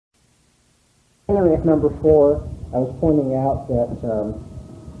Anyway, at number 4, I was pointing out that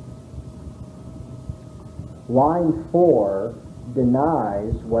line 4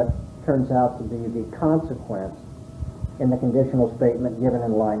 denies what turns out to be the consequence in the conditional statement given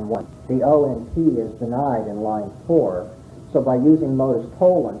in line 1. The O and P is denied in line 4, so by using modus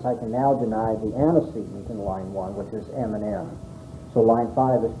tollens, I can now deny the antecedent in line 1, which is M and N. So line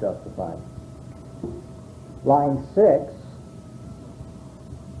 5 is justified. Line 6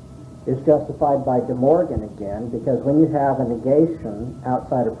 is justified by De Morgan again, because when you have a negation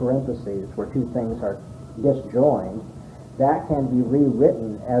outside of parentheses where two things are disjoined, that can be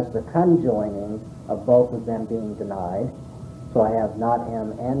rewritten as the conjoining of both of them being denied. So I have not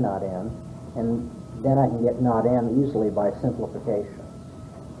M and not N, and then I can get not M easily by simplification.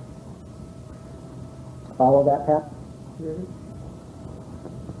 Follow that, Pat?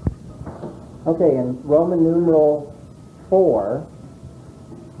 Okay, in Roman numeral 4,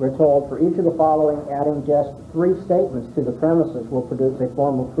 we're told for each of the following, adding just 3 statements to the premises will produce a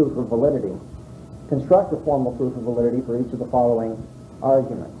formal proof of validity. Construct a formal proof of validity for each of the following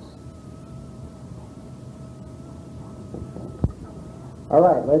arguments. All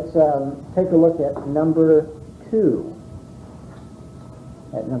right, let's take a look at number 2.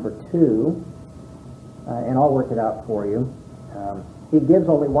 At number 2, and I'll work it out for you. He gives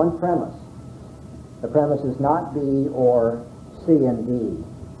only one premise. The premise is not B or C and D.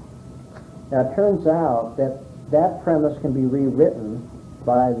 Now, it turns out that that premise can be rewritten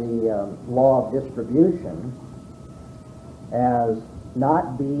by the law of distribution as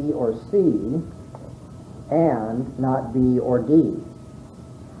not B or C and not B or D.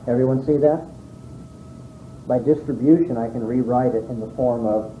 Everyone see that? By distribution, I can rewrite it in the form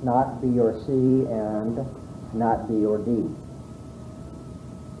of not B or C and not B or D.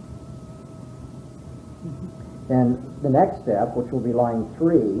 Then the next step, which will be line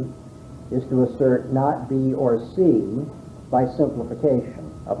 3, is to assert not B or C by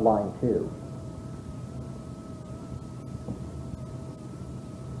simplification of line 2.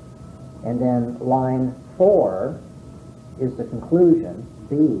 And then line 4 is the conclusion,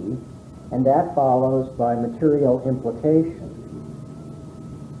 B, and that follows by material implication.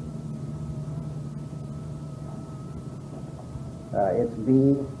 It's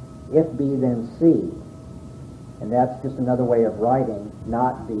B, if B then C. And that's just another way of writing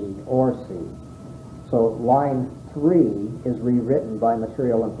not B or C. So line 3 is rewritten by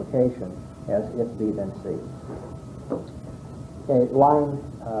material implication as if B then C. Okay,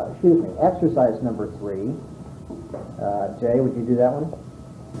 exercise number 3. Jay, would you do that one?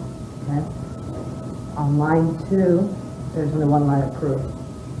 Okay. On line 2, there's only one line of proof.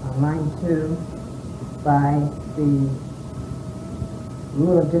 On line 2, by the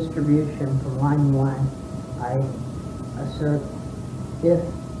rule of distribution from line 1, I assert if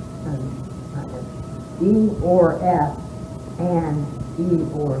E or F and E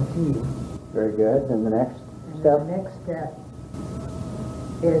or G. Very good. And the next step? The next step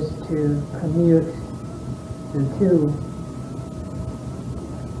is to commute the two.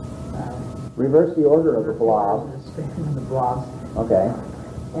 Reverse the order of the blob. The blobs. Okay.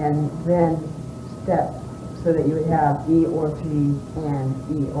 And then step so that you would have E or G and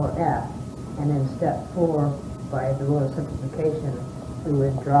E or F. And then step 4, by the rule of simplification, we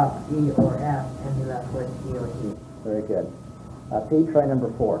would drop E or F and be left with E or G. Very good. Pete, try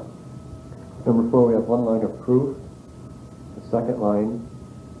number 4. Number 4, we have one line of proof. The second line,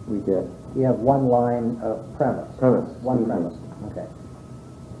 we get... You have one line of premise. Premise. One premise. Okay.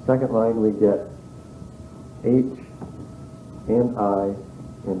 Second line, we get H and I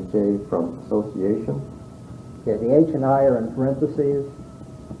and J from association. Okay, the H and I are in parentheses,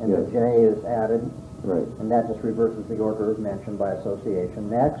 and yes. the J is added. Right. And that just reverses the order mentioned by association.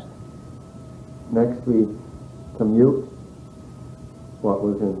 Next? Next, we commute what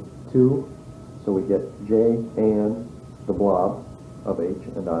was in 2, so we get J and the blob of H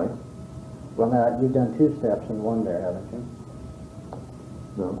and I. Well, now, you've done 2 steps in one there, haven't you?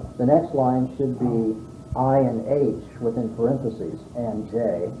 No. The next line should be I and H within parentheses and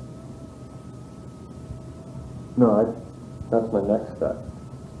J. No, that's my next step.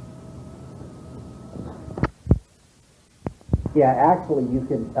 Yeah, actually, you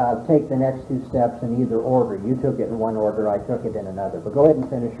could take the next 2 steps in either order. You took it in one order, I took it in another. But go ahead and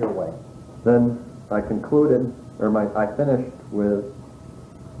finish your way. Then I concluded, I finished with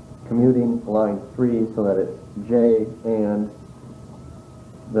commuting line 3 so that it's J and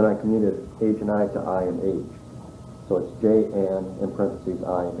then I commuted H and I to I and H. So it's J and, in parentheses,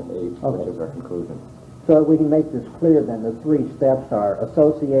 I and H, Okay. which is our conclusion. So we can make this clear then. The 3 steps are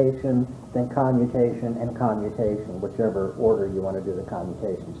association, then commutation, and commutation, whichever order you want to do the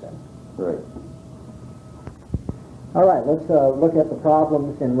commutations in. Right. All right, let's look at the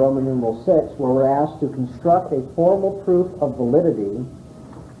problems in Roman numeral 6, where we're asked to construct a formal proof of validity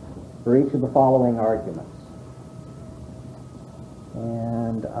for each of the following arguments.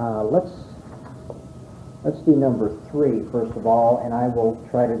 And let's do number 3 first of all, and I will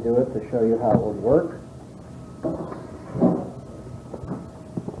try to do it to show you how it would work.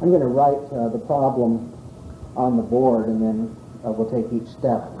 I'm going to write the problem on the board, and then we'll take each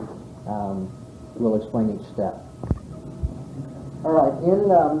step. We'll explain each step. All right, in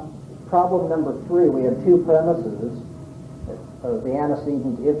problem number 3, we have two premises. The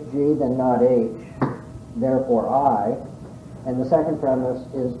antecedent, if G, then not H, therefore I. And the second premise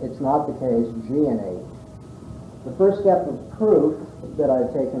is it's not the case, G and H. The first step of proof that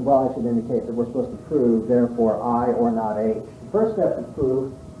I've taken, well, I should indicate that we're supposed to prove, therefore I or not H. The first step of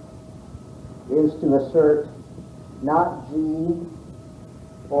proof is to assert not G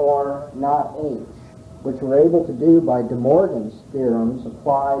or not H, which we're able to do by De Morgan's theorems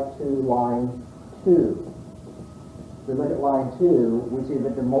applied to line 2. If we look at line 2, we see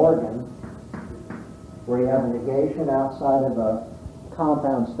that De Morgan, where you have a negation outside of a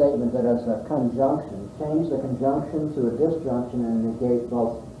compound statement that has a conjunction, change the conjunction to a disjunction and negate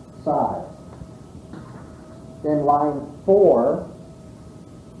both sides. Then line 4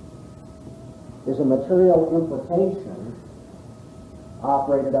 is a material implication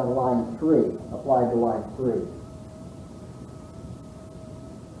operated on line 3, applied to line 3.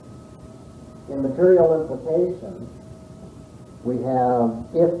 In material implication, we have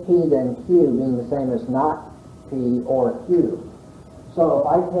if P then Q being the same as not P or Q. So if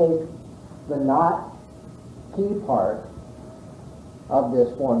I take the not P part of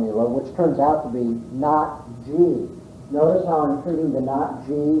this formula, which turns out to be not G, notice how I'm treating the not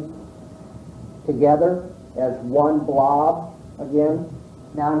G together as one blob again.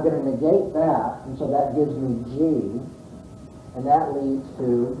 Now I'm going to negate that, and so that gives me G, and that leads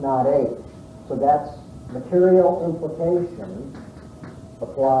to not H. So that's material implication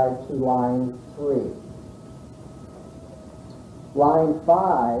applied to line 3. Line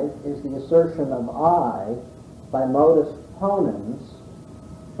 5 is the assertion of I by modus ponens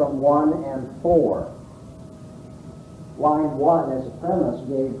from 1 and 4. Line 1 as a premise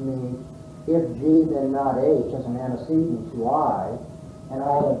gave me if G then not H as an antecedent to I, and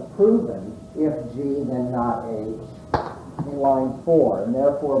I have proven if G then not H in line 4, and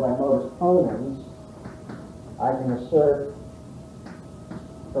therefore by modus ponens I can assert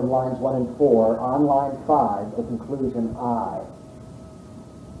from lines 1 and 4 on line 5 a conclusion I.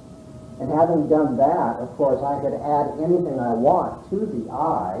 And having done that, of course, I could add anything I want to the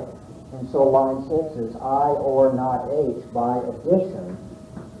I, and so line 6 is I or not H by addition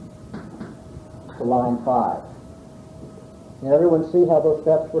to line 5. Can everyone see how those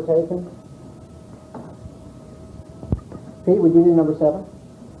steps were taken? Pete, would you do number 7?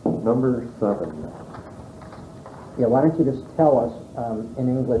 Number 7. Yeah, why don't you just tell us in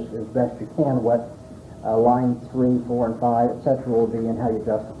English as best you can what line 3, 4, and 5, etc. will be and how you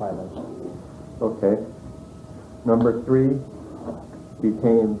justify those. Okay. Number 3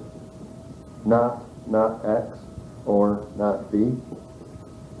 became not X or not B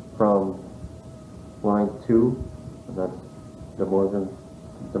from line 2, and that's De Morgan's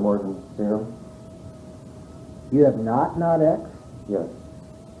theorem. You have not X Yes.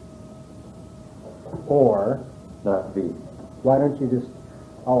 or Not B. why don't you just,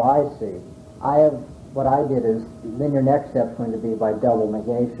 oh, I see. What I did is, then your next step is going to be by double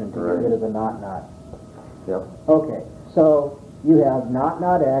negation to Right. get rid of the not. Yep. Okay, so you have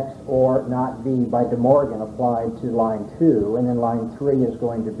not X or not B by De Morgan applied to line 2, and then line 3 is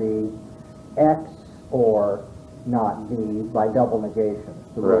going to be X or not B by double negation.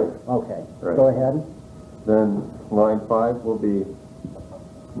 Right. Okay, Right. Go ahead. Then line 5 will be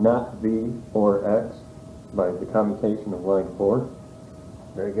not B or X by the commutation of line 4.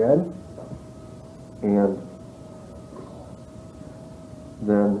 Very good. And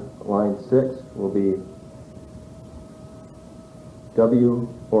then line 6 will be W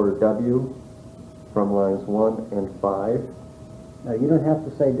or W from lines 1 and 5. No, you don't have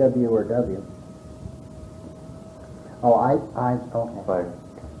to say W or W. Oh, okay. 5.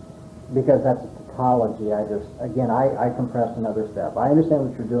 Because that's a tautology, I compressed another step. I understand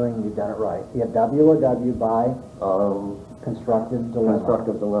what you're doing, and you've done it right. You have W or W by constructive dilemma.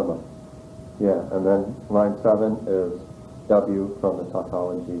 Constructive dilemma. Yeah, and then line 7 is W from the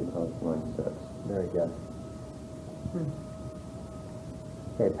tautology of line 6. Very good.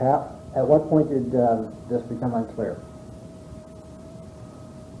 Okay, Pat, at what point did this become unclear?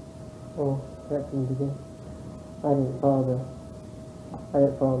 Oh, back from the beginning. I didn't follow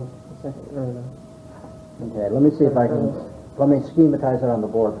the Okay, let me see if I can, let me schematize it on the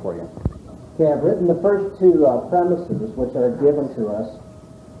board for you. Okay, I've written the first two premises, which are given to us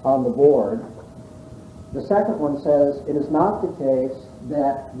on the board. The second one says, it is not the case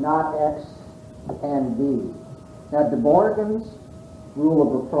that not X and B. Now, De Morgan's rule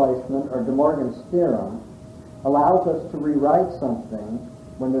of replacement, or De Morgan's theorem, allows us to rewrite something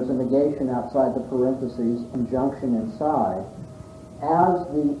when there's a negation outside the parentheses, conjunction inside, as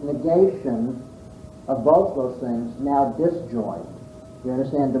the negation of both those things now disjoint. You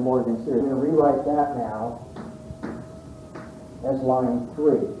understand De Morgan's theory? We're going to rewrite that now as line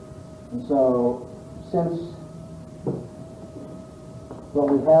 3. And so, since what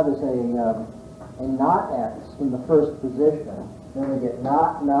we have is a not X in the first position, then we get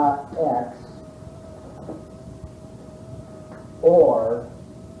not X or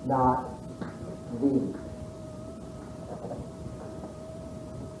not V.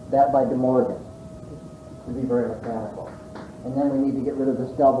 That by De Morgan, to be very mechanical. And then we need to get rid of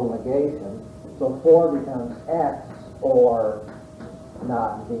this double negation. So 4 becomes X or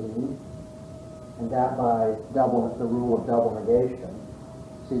not V, and that by the rule of double negation.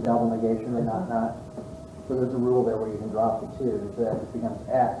 See double negation or not? So there's a rule there where you can drop the 2, so that it becomes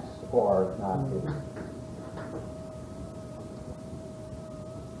X or not V.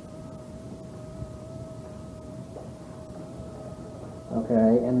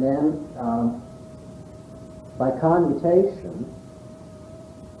 Okay, and then by commutation,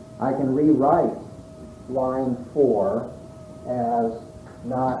 I can rewrite line 4 as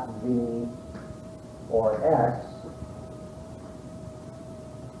not V or X,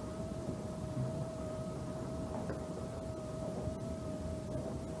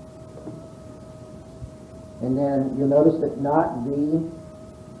 and then you'll notice that not V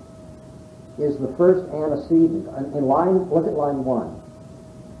is the first antecedent. In line, look at line 1.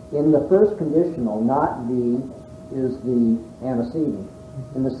 In the first conditional, not V is the antecedent.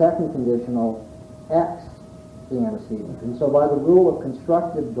 In the second conditional, X the antecedent. And so by the rule of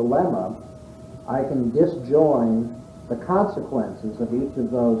constructive dilemma, I can disjoin the consequences of each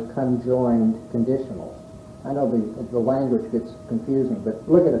of those conjoined conditionals. I know the language gets confusing, but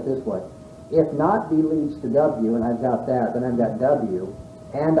look at it this way. If not B leads to W, and I've got that, then I've got W,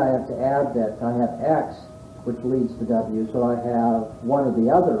 and I have to add that I have X, which leads to W, so I have one or the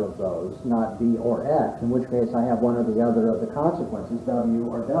other of those, not B or X, in which case I have one or the other of the consequences, W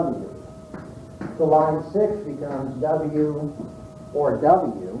or W. So line 6 becomes W or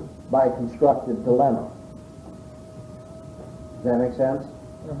W by constructive dilemma. Does that make sense?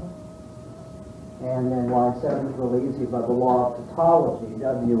 And then line 7 is really easy. By the law of tautology,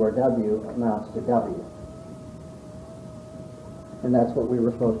 W or W amounts to W. And that's what we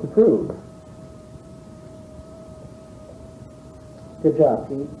were supposed to prove. Good job,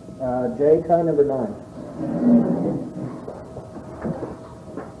 Pete. Jay, try number 9.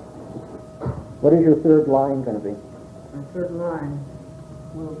 What is your third line going to be? My third line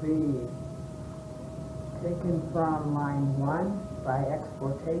will be taken from line 1 by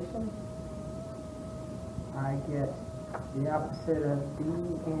exportation. I get the opposite of D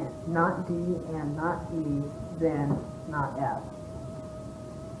and not E, then not F.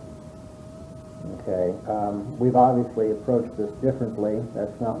 Okay, we've obviously approached this differently.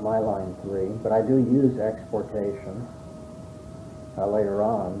 That's not my line 3, but I do use exportation later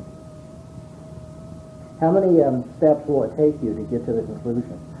on. How many steps will it take you to get to the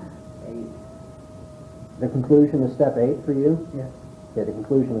conclusion? 8. The conclusion is step 8 for you? Yes. Yeah, the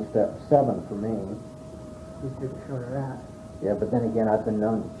conclusion is step 7 for me. We took short of that. Yeah, but then again, I've been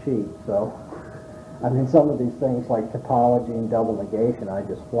known to cheat, so I mean, some of these things like topology and double negation, I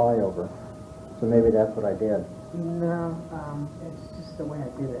just fly over. So maybe that's what I did. No, it's just the way I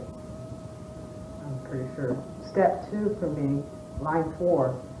did it. I'm pretty sure. Step 2 for me, line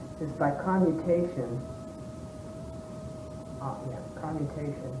 4, is by commutation.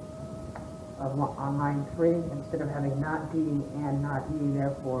 Commutation on line 3. Instead of having not D and not E,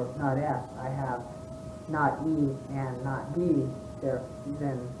 therefore not F, I have not E and not D,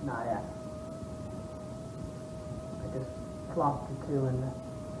 then not F. I just plopped the 2 in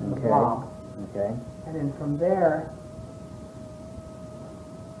the blob. Okay. And then from there,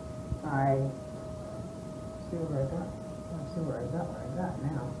 I see where I got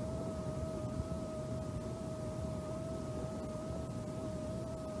now.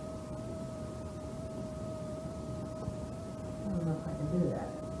 I don't know if I can do that.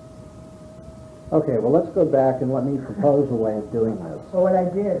 Okay, well, let's go back and let me propose a way of doing this. So what I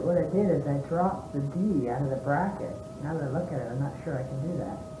did is I dropped the D out of the bracket. Now that I look at it, I'm not sure I can do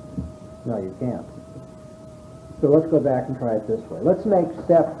that. No, you can't. So let's go back and try it this way. Let's make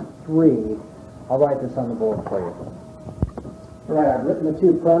step 3 3. I'll write this on the board for you. All right, I've written the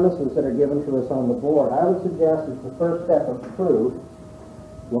two premises that are given to us on the board. I would suggest as the first step of proof,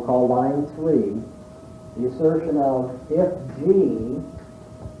 we'll call line 3, the assertion of if G,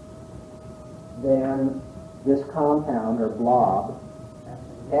 then this compound or blob,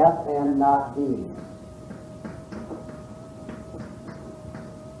 F and not D.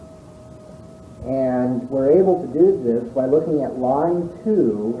 And we're able to do this by looking at line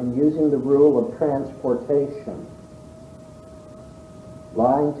 2 and using the rule of transportation.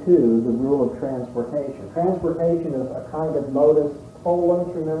 Line 2, the rule of transportation. Transportation is a kind of modus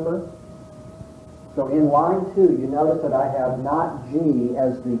tollens, remember? So in line 2, you notice that I have not G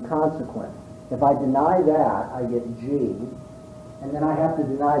as the consequent. If I deny that, I get G. And then I have to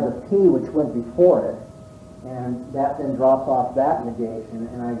deny the P which went before it. And that then drops off that negation,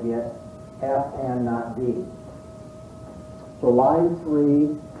 and I get F and not D. So line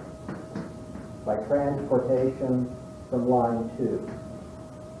 3 by transportation from line 2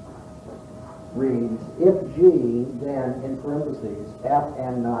 reads, if G, then in parentheses, F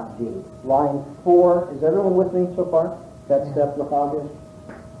and not D. Line 4, is everyone with me so far? That step look obvious?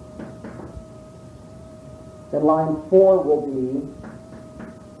 Then line 4 will be,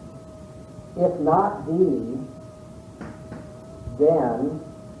 if not D, then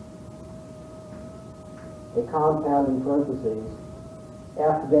a compound in parentheses,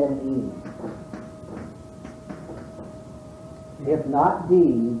 F then E. If not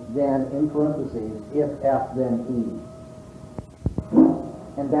D, then in parentheses, if F then E.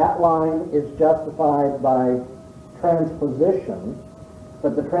 And that line is justified by transposition,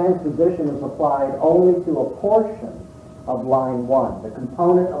 but the transposition is applied only to a portion of line 1, the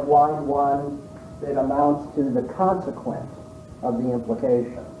component of line 1 that amounts to the consequent of the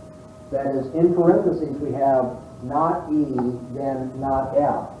implication. That is, in parentheses we have not E, then not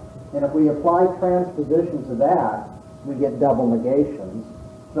F. And if we apply transposition to that, we get double negations.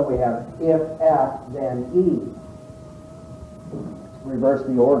 So we have if F, then E. Reverse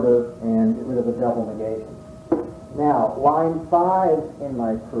the order and get rid of the double negation. Now, line 5 in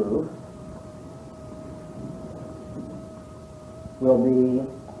my proof will be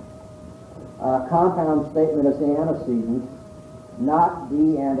a compound statement as the antecedent, not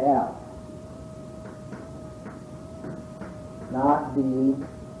D and F. Not D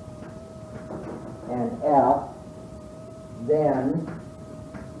and F, then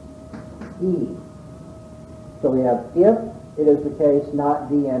E. So we have if it is the case not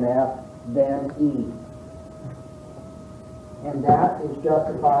D and F, then E. And that is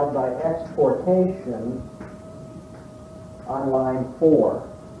justified by exportation on line 4.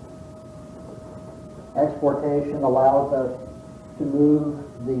 Exportation allows us to move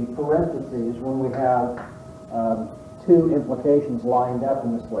the parentheses when we have two implications lined up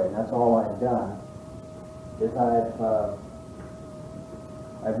in this way. And that's all I've done, is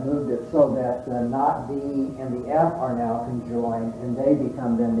I've moved it so that the not D and the F are now conjoined, and they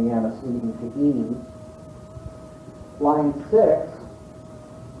become then the antecedent to E. Line 6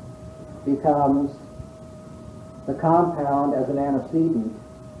 becomes the compound as an antecedent,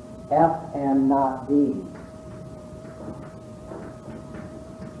 F and not D.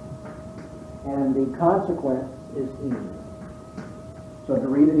 And the consequence is E. So to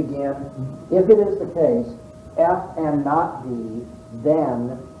read it again, if it is the case, F and not D,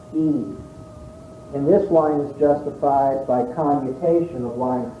 then E. And this line is justified by commutation of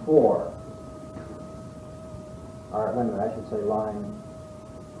line 4. All right, wait a minute, I should say line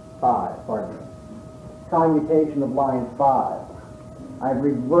 5, pardon me. Commutation of line 5. I've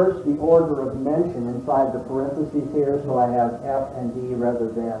reversed the order of mention inside the parentheses here, so I have F and D rather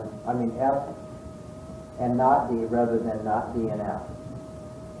than, F and not D rather than not D and F.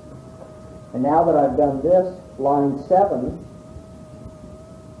 And now that I've done this, line 7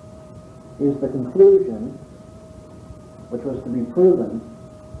 is the conclusion, which was to be proven,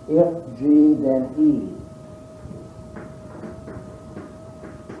 if G, then E.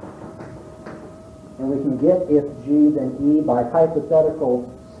 And we can get if G, then E by hypothetical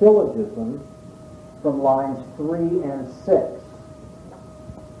syllogism from lines 3 and 6.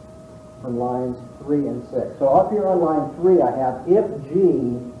 From lines 3 and 6. So up here on line 3 I have if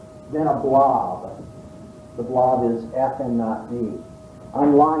G, then a blob. The blob is F and not D.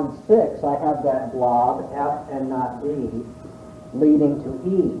 On line 6 I have that blob, F and not D, leading to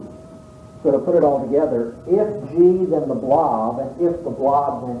E. So to put it all together, if G, then the blob, and if the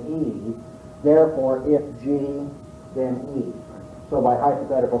blob, then E. Therefore, if G, then E. So by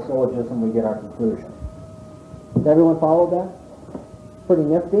hypothetical syllogism, we get our conclusion. Does everyone follow that? Pretty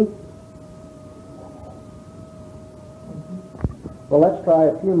nifty? Well, let's try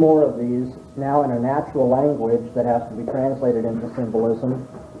a few more of these now in a natural language that has to be translated into symbolism.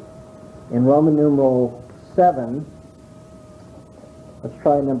 In Roman numeral 7, let's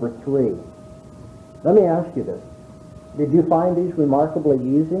try number 3. Let me ask you this. Did you find these remarkably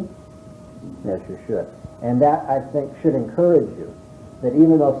easy? Yes, you should. And that, I think, should encourage you, that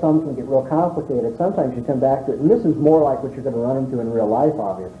even though some can get real complicated, sometimes you come back to it, and this is more like what you're going to run into in real life,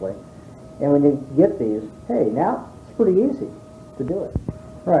 obviously. And when you get these, hey, now it's pretty easy to do it.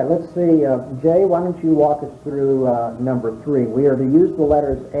 All right, let's see. Jay, why don't you walk us through number 3. We are to use the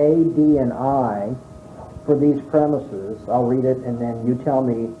letters A, D, and I for these premises. I'll read it, and then you tell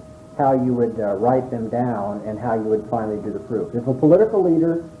me how you would write them down and how you would finally do the proof. If a political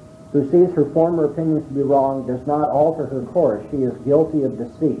leader who sees her former opinions to be wrong does not alter her course, she is guilty of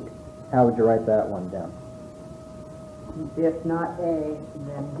deceit. How would you write that one down? If not A,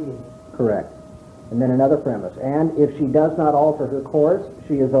 then D. Correct. And then another premise. And if she does not alter her course,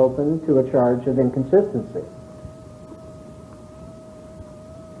 she is open to a charge of inconsistency.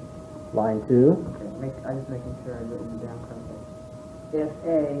 Line 2. Okay, I'm just making sure I've written it down correctly. If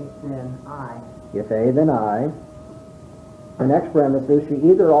A, then I. If A, then I. The next premise is she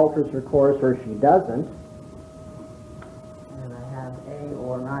either alters her course or she doesn't. And I have A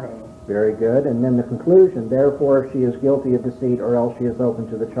or not A. Very good. And then the conclusion, therefore she is guilty of deceit or else she is open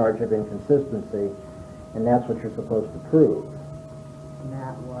to the charge of inconsistency. And that's what you're supposed to prove. And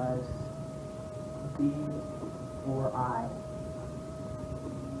that was D or I.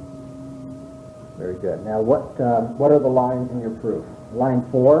 Very good. Now what are the lines in your proof? Line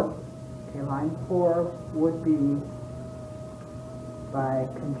 4? Okay, line 4 would be by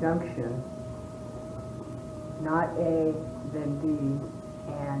conjunction, not A, then D,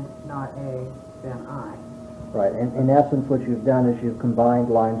 and not A, then I. Right. And in essence what you've done is you've combined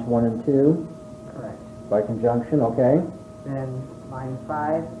lines 1 and 2 Correct. by conjunction, okay? Then line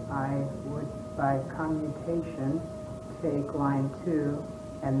 5, I would, by commutation, take line 2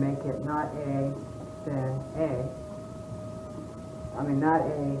 and make it not A, then A. I mean, not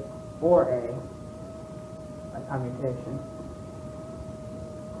A or A, by commutation.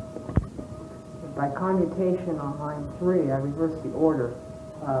 By commutation on line 3, I reversed the order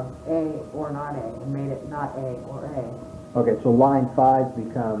of A or not A and made it not A or A. Okay, so line 5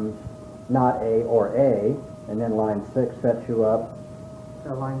 becomes not A or A, and then line 6 sets you up.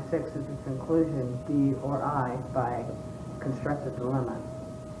 So line 6 is the conclusion, D or I, by constructive dilemma.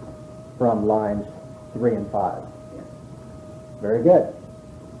 From lines 3 and 5. Yes. Very good.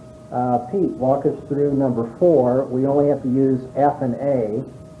 Pete, walk us through number 4. We only have to use F and A.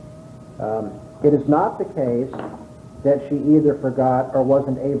 It is not the case that she either forgot or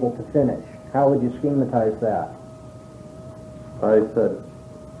wasn't able to finish. How would you schematize that? I said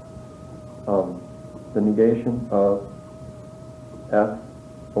the negation of F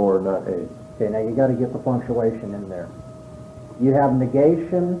or not A. Okay, now you got to get the punctuation in there. You have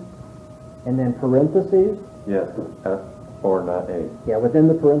negation and then parentheses. Yes, F or not A. Yeah, within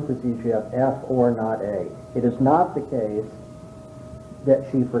the parentheses you have F or not A. It is not the case that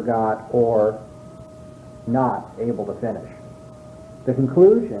she forgot or not able to finish. The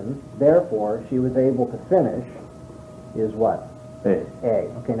conclusion, therefore, she was able to finish, is what? A. A.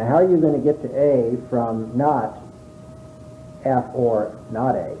 Okay, now how are you going to get to A from not F or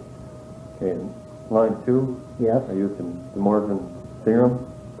not A? Okay, line 2, Yes, I used the De Morgan theorem.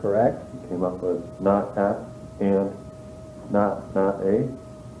 correct. Came up with not F and not A.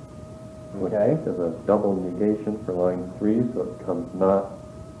 Which Okay. is a double negation for line 3, so it becomes not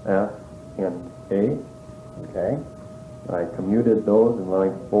F and A. Okay. I commuted those in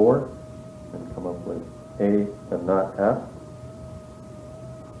line 4 and come up with A and not F.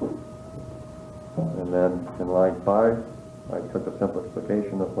 And then in line 5, I took a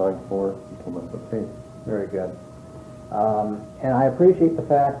simplification of line 4 and came up with A. Very good. And I appreciate the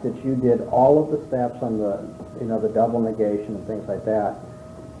fact that you did all of the steps on the, the double negation and things like that.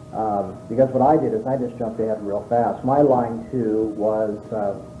 Because what I did is I just jumped ahead real fast. My line 2 was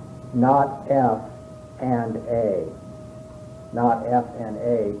not F and A. Not F and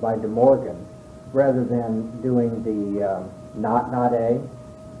A by De Morgan, rather than doing the not A.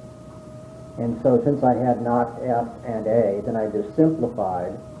 And so since I had not F and A, then I just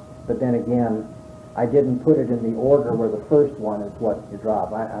simplified. But then again, I didn't put it in the order where the first one is what you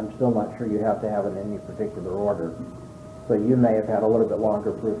drop. I'm still not sure you have to have it in any particular order. So you may have had a little bit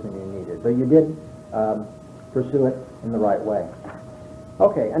longer proof than you needed. But you did pursue it in the right way.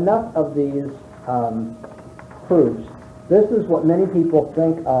 Okay, enough of these proofs. This is what many people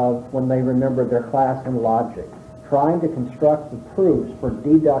think of when they remember their class in logic, trying to construct the proofs for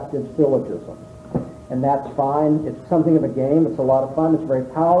deductive syllogisms. and that's fine. It's something of a game. It's a lot of fun. It's very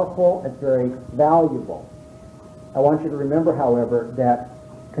powerful. It's very valuable. I want you to remember, however, that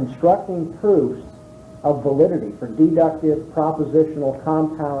constructing proofs of validity for deductive, propositional,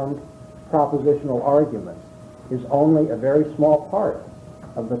 compound, propositional arguments is only a very small part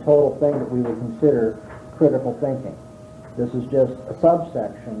of the total thing that we would consider critical thinking. This is just a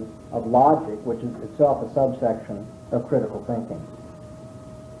subsection of logic, which is itself a subsection of critical thinking.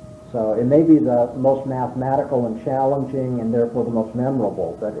 So it may be the most mathematical and challenging and therefore the most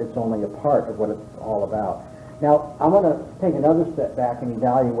memorable, but it's only a part of what it's all about. Now, I'm going to take another step back and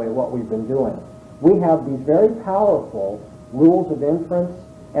evaluate what we've been doing. We have these very powerful rules of inference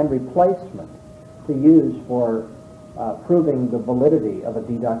and replacement to use for proving the validity of a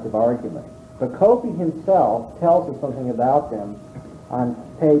deductive argument. But Copey himself tells us something about them on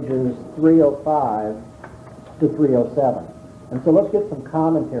pages 305 to 307. And so let's get some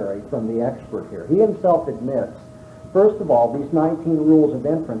commentary from the expert here. He himself admits, first of all, these 19 rules of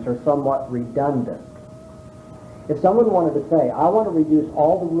inference are somewhat redundant. If someone wanted to say, I want to reduce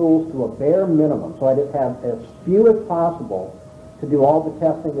all the rules to a bare minimum, so I just have as few as possible to do all the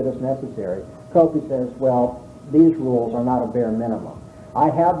testing that is necessary, Copey says, well, these rules are not a bare minimum. I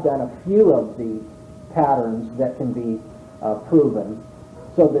have done a few of the patterns that can be proven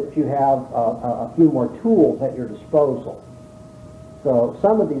so that you have a few more tools at your disposal. So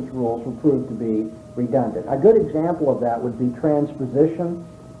some of these rules will prove to be redundant. A good example of that would be transposition.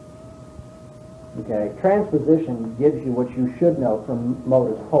 Okay, transposition gives you what you should know from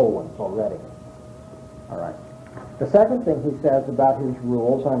modus tollens already. All right. The second thing he says about his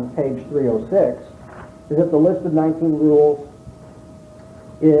rules on page 306 is that the list of 19 rules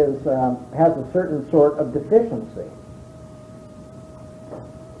has a certain sort of deficiency.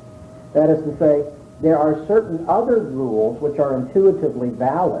 That is to say, there are certain other rules which are intuitively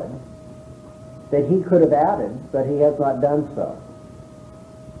valid that he could have added, but he has not done so.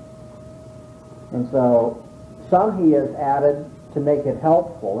 And so some he has added to make it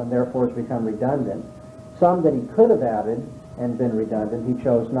helpful and therefore has become redundant. Some that he could have added and been redundant, he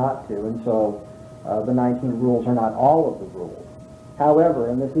chose not to, and so the 19 rules are not all of the rules. However,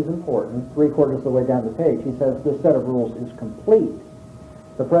 and this is important, 3/4 of the way down the page, he says this set of rules is complete.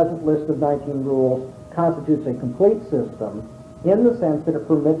 The present list of 19 rules constitutes a complete system in the sense that it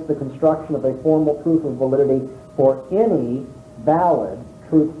permits the construction of a formal proof of validity for any valid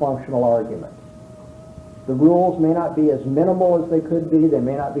truth-functional argument. The rules may not be as minimal as they could be, they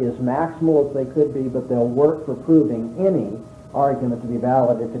may not be as maximal as they could be, but they'll work for proving any argument to be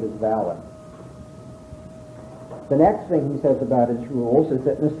valid if it is valid. The next thing he says about his rules is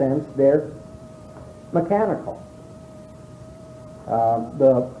that, in a sense, they're mechanical.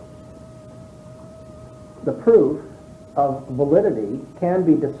 The proof of validity can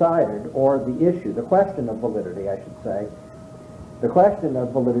be decided, or the issue, the question of validity, I should say, the question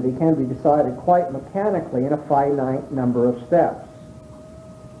of validity can be decided quite mechanically in a finite number of steps.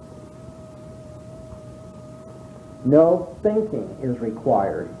 No thinking is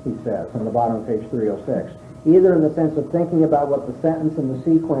required, he says, on the bottom of page 306, either in the sense of thinking about what the sentence and the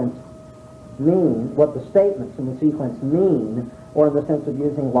sequence mean, what the statements in the sequence mean, or in the sense of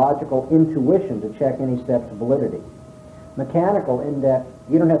using logical intuition to check any step to validity. Mechanical in that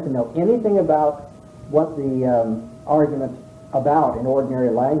you don't have to know anything about what the argument's about in ordinary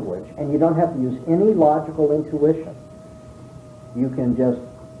language, and you don't have to use any logical intuition. You can just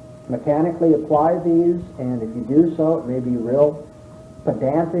mechanically apply these, and if you do so, it may be real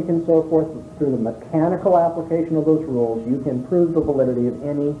pedantic and so forth. Through the mechanical application of those rules, you can prove the validity of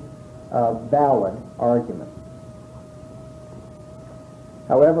any valid argument.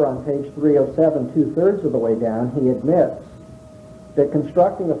 However, on page 307, 2/3 of the way down, he admits that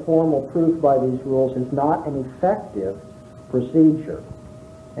constructing a formal proof by these rules is not an effective procedure.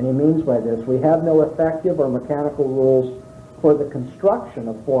 And he means by this, we have no effective or mechanical rules for the construction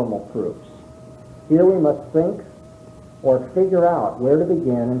of formal proofs. Here we must think or figure out where to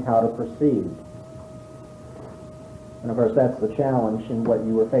begin and how to proceed. And of course, that's the challenge in what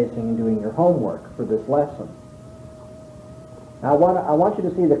you were facing in doing your homework for this lesson. Now, I want you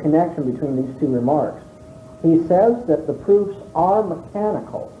to see the connection between these two remarks. He says that the proofs are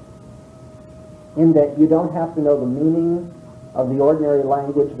mechanical, in that you don't have to know the meaning of the ordinary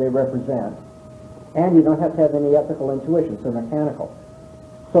language they represent, and you don't have to have any ethical intuitions. They're mechanical.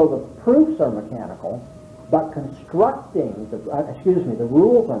 So the proofs are mechanical, but constructing, the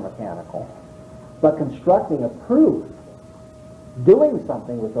rules are mechanical, but constructing a proof, doing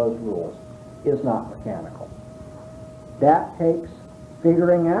something with those rules, is not mechanical. That takes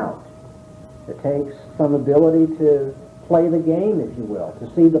figuring out. It takes some ability to play the game, if you will, to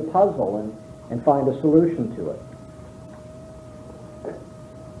see the puzzle and find a solution to it.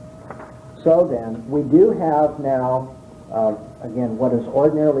 So then, we do have now, again, what is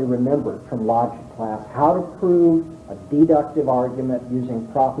ordinarily remembered from logic class, how to prove a deductive argument using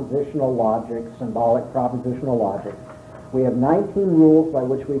propositional logic, symbolic propositional logic. We have 19 rules by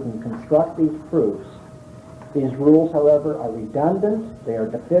which we can construct these proofs. These rules, however, are redundant, they are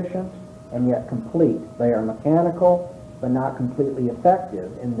deficient, and yet complete. They are mechanical, but not completely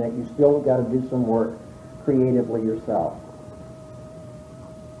effective, in that you still got to do some work creatively yourself.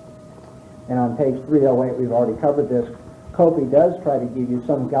 And on page 308, we've already covered this. Copy does try to give you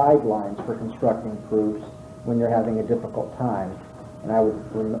some guidelines for constructing proofs when you're having a difficult time, and I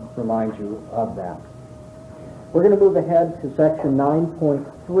would remind you of that. We're going to move ahead to section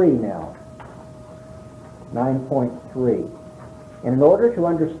 9.3 now. 9.3. And in order to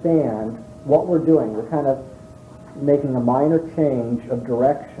understand what we're doing, we're kind of making a minor change of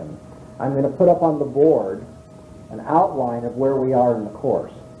direction. I'm going to put up on the board an outline of where we are in the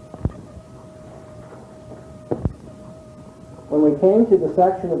course. When we came to the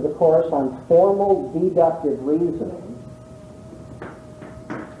section of the course on formal deductive reasoning,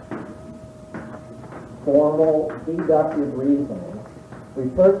 we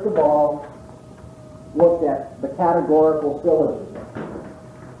first of all looked at the categorical syllogism.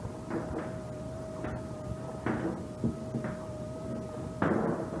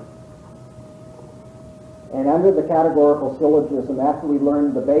 And under the categorical syllogism, after we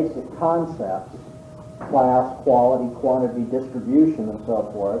learned the basic concepts, class, quality, quantity, distribution, and so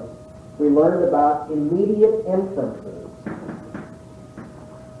forth, we learned about immediate inferences.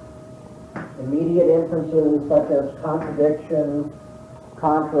 Immediate inferences such as contradiction,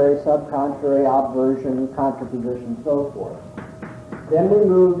 contrary, subcontrary, obversion, contraposition, so forth. Then we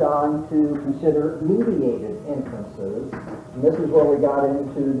moved on to consider mediated inferences, and this is where we got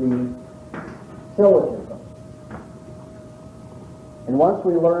into the syllogism. And once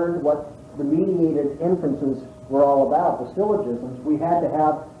we learned what the mediated inferences were all about, the syllogisms, we had to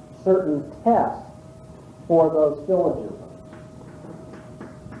have certain tests for those syllogisms.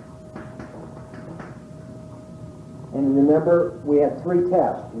 And remember, we had three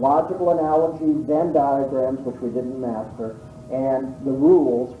tests: logical analogy, Venn diagrams, which we didn't master, and the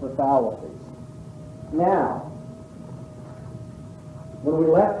rules for fallacies. Now, when we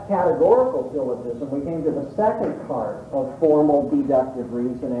left categorical syllogism, we came to the second part of formal deductive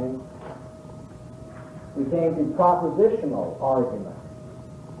reasoning. We came to propositional argument.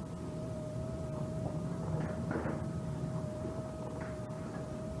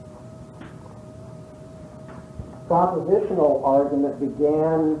 Propositional argument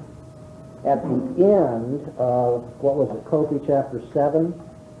began at the end of, what was it, Copy chapter 7?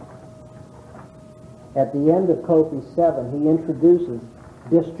 At the end of Copy 7, he introduces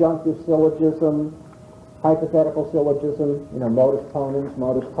disjunctive syllogism, hypothetical syllogism, modus ponens,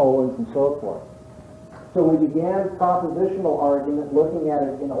 modus tollens, and so forth. So we began propositional argument looking at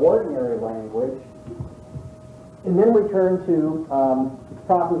it in ordinary language, and then we turned to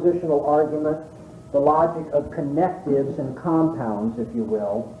propositional argument, the logic of connectives and compounds, if you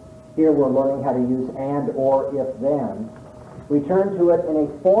will. Here we're learning how to use and, or, if, then. We turn to it in a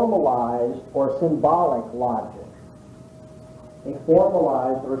formalized or symbolic logic. A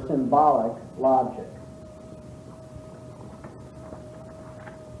formalized or symbolic logic.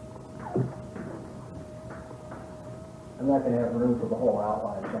 I'm not going to have room for the whole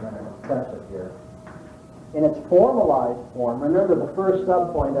outline, so I'm going to compress it here. In its formalized form, remember the first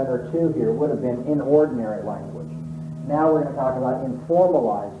subpoint under 2 here would have been in ordinary language. Now we're going to talk about in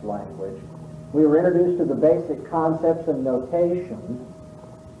formalized language. We were introduced to the basic concepts and notation,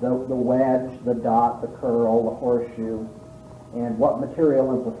 the wedge, the dot, the curl, the horseshoe, and what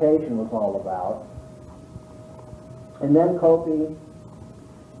material implication was all about. And then Copy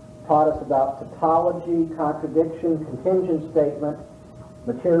taught us about tautology, contradiction, contingent statement,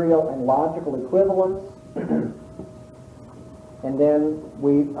 material and logical equivalence. And then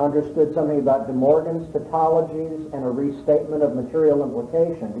we understood something about De Morgan's tautologies and a restatement of material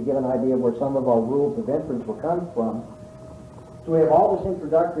implication to give an idea of where some of our rules of inference will come from. So we have all this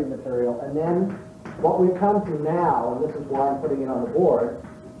introductory material, and then what we've come to now, and this is why I'm putting it on the board,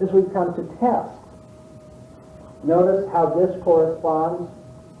 is we've come to test. Notice how this corresponds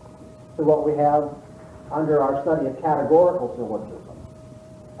to what we have under our study of categorical syllogism.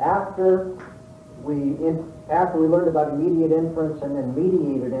 After we learned about immediate inference and then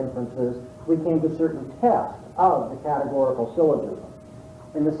mediated inferences, we came to certain tests of the categorical syllogism.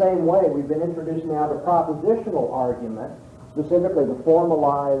 In the same way, we've been introduced now to propositional argument, specifically the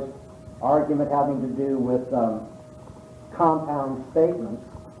formalized argument having to do with compound statements.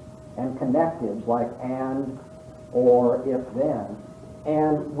 and connectives like and, or, if, then.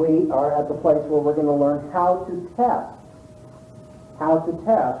 And we are at the place where we're going to learn how to test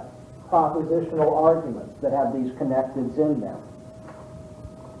propositional arguments that have these connectives in them.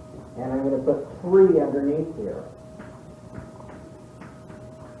 And I'm going to put 3 underneath here.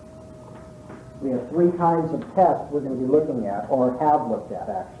 We have 3 kinds of tests we're going to be looking at, or have looked at,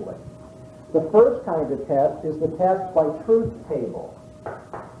 actually. The first kind of test is the test by truth table.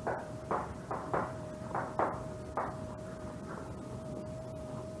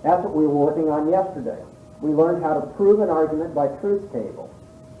 That's what we were working on yesterday. We learned how to prove an argument by truth table.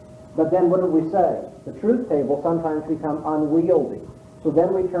 But then what did we say? The truth table sometimes become unwieldy. So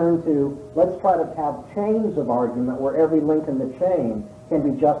then we turn to, let's try to have chains of argument where every link in the chain can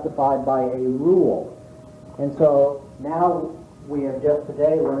be justified by a rule. And so now we have just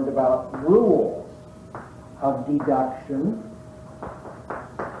today learned about rules of deduction.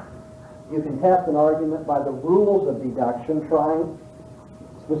 You can test an argument by the rules of deduction, trying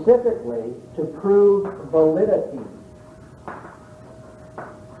specifically to prove validity.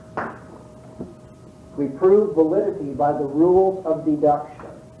 We prove validity by the rules of deduction.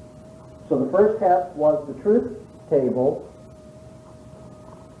 So the first test was the truth table.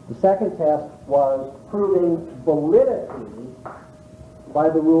 The second test was proving validity by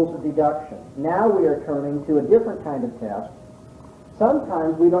the rules of deduction. Now we are turning to a different kind of test.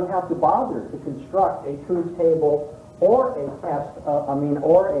 Sometimes we don't have to bother to construct a truth table or a test,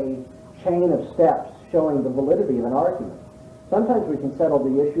 or a chain of steps showing the validity of an argument. Sometimes we can settle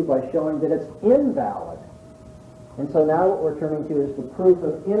the issue by showing that it's invalid. And so now what we're turning to is the proof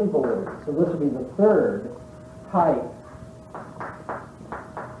of invalidity. So this will be the third type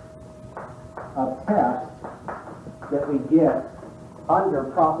of test that we get under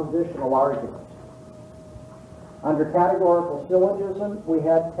propositional argument. Under categorical syllogism, we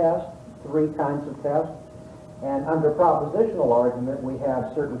had tests, 3 kinds of tests. And under propositional argument, we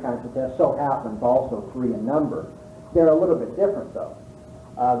have certain kinds of tests. So happens also 3 in number. They're a little bit different, though.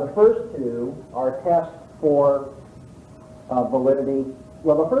 The first 2 are tests for validity.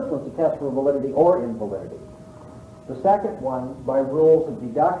 Well, the first one's a test for validity or invalidity. The second one, by rules of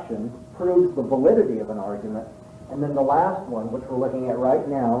deduction, proves the validity of an argument. And then the last one, which we're looking at right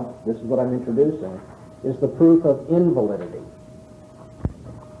now, this is what I'm introducing, is the proof of invalidity.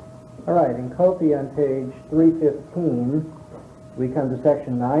 All right, in Copy on page 315, we come to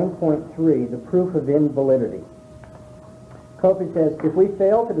section 9.3, the proof of invalidity. Copy says, if we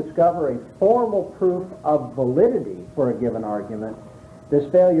fail to discover a formal proof of validity for a given argument, this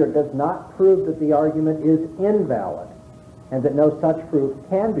failure does not prove that the argument is invalid and that no such proof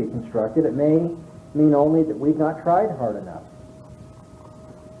can be constructed. It may mean only that we've not tried hard enough.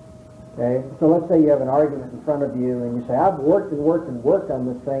 Okay, so let's say you have an argument in front of you and you say, I've worked and worked and worked on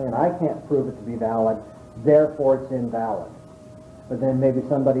this thing and I can't prove it to be valid, therefore it's invalid. But then maybe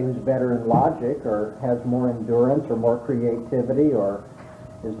somebody who's better in logic or has more endurance or more creativity or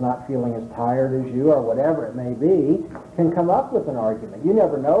is not feeling as tired as you or whatever it may be can come up with an argument. You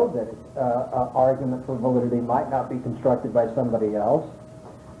never know that an argument for validity might not be constructed by somebody else.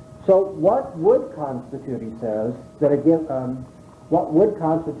 So what would constitute, he says, that what would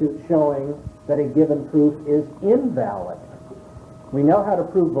constitute showing that a given proof is invalid? We know how to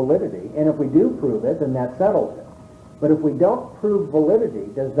prove validity, and if we do prove it, then that settles it. But if we don't prove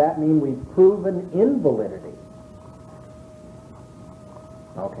validity, does that mean we've proven invalidity?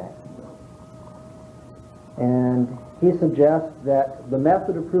 Okay. And he suggests that the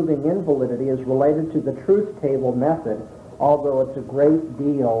method of proving invalidity is related to the truth table method, although it's a great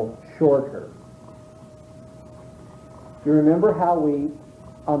deal shorter. Do you remember how we,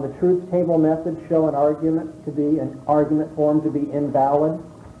 on the truth table method, show an argument form to be invalid?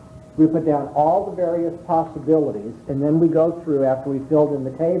 We put down all the various possibilities, and then we go through after we filled in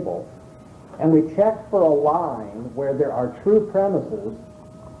the table, and we check for a line where there are true premises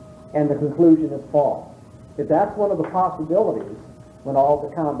and the conclusion is false. If that's one of the possibilities, when all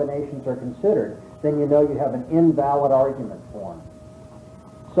the combinations are considered, then you know you have an invalid argument form.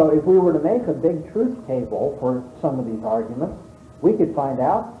 So if we were to make a big truth table for some of these arguments, we could find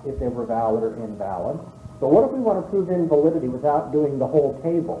out if they were valid or invalid. But what if we want to prove invalidity without doing the whole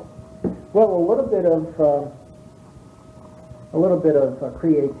table? Well, a little bit of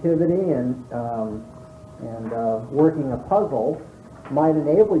creativity and working a puzzle might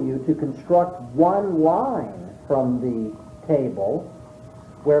enable you to construct one line from the table,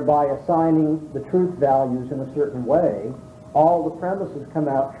 whereby assigning the truth values in a certain way, all the premises come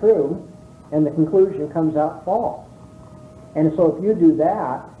out true, and the conclusion comes out false. And so if you do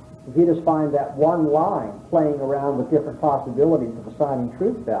that, if you just find that one line playing around with different possibilities of assigning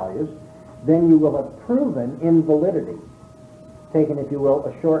truth values, then you will have proven invalidity, taken, if you will,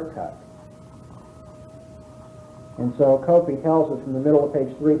 a shortcut. And so Copey tells us in the middle of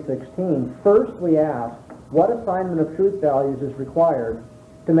page 316, first we ask, what assignment of truth values is required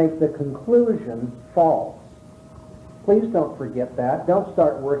to make the conclusion false? Please don't forget that. Don't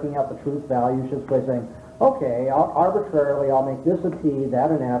start working out the truth values just by saying, okay, arbitrarily I'll make this a T,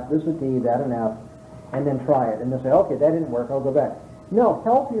 that an F, this a T, that an F, and then try it. And then say, okay, that didn't work, I'll go back. No,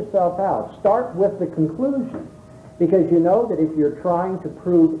 help yourself out. Start with the conclusion. Because you know that if you're trying to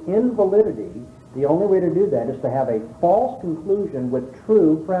prove invalidity, the only way to do that is to have a false conclusion with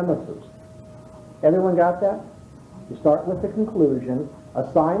true premises. Everyone got that? You start with the conclusion,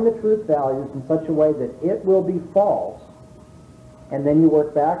 assign the truth values in such a way that it will be false, and then you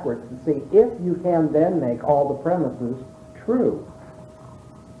work backwards to see if you can then make all the premises true.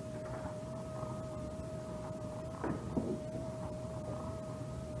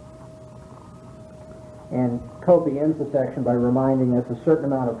 And Copey ends the section by reminding us a certain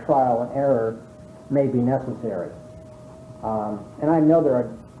amount of trial and error may be necessary. And I know there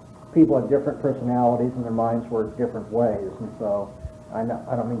are people have different personalities and their minds work different ways, and so I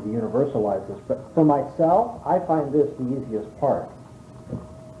don't mean to universalize this, but for myself, I find this the easiest part.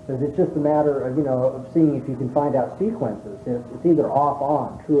 Because it's just a matter of, of seeing if you can find out sequences. It's either off,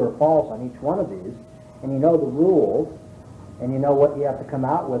 on, true or false on each one of these, and you know the rules, and you know what you have to come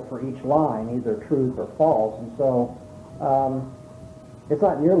out with for each line, either truth or false, and so it's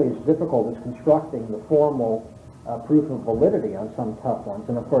not nearly as difficult as constructing the formal proof of validity on some tough ones,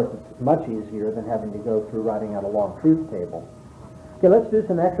 and of course it's much easier than having to go through writing out a long truth table. Okay, let's do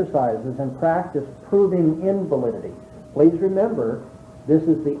some exercises and practice proving invalidity. Please remember, this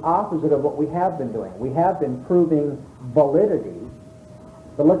is the opposite of what we have been doing. We have been proving validity,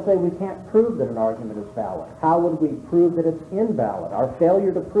 but let's say we can't prove that an argument is valid. How would we prove that it's invalid? Our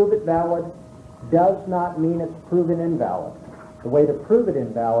failure to prove it valid does not mean it's proven invalid. The way to prove it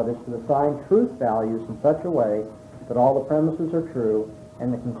invalid is to assign truth values in such a way that all the premises are true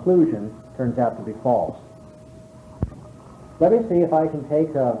and the conclusion turns out to be false. Let me see if I can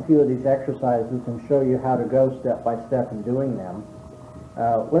take a few of these exercises and show you how to go step by step in doing them.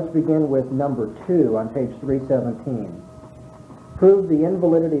 Let's begin with number 2 on page 317. Prove the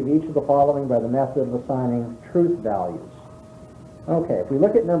invalidity of each of the following by the method of assigning truth values. Okay, if we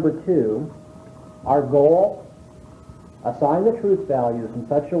look at number 2, our goal, assign the truth values in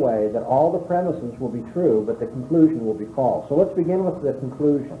such a way that all the premises will be true, but the conclusion will be false. So let's begin with the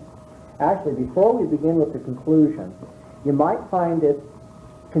conclusion. Actually, before we begin with the conclusion, you might find it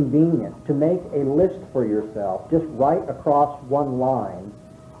convenient to make a list for yourself, just right across one line,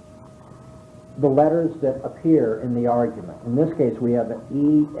 the letters that appear in the argument. In this case, we have an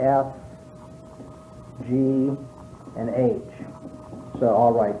E, F, G, and H. So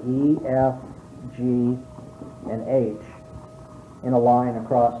I'll write E, F, G, and H in a line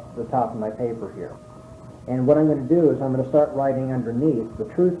across the top of my paper here. And what I'm going to do is I'm going to start writing underneath the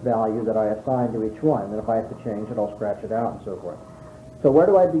truth value that I assign to each one. And if I have to change it, I'll scratch it out and so forth. So where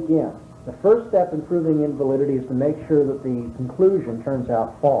do I begin? The first step in proving invalidity is to make sure that the conclusion turns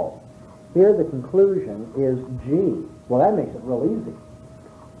out false. Here the conclusion is G. Well, that makes it real easy.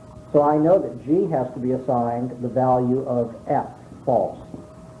 So I know that G has to be assigned the value of F, false.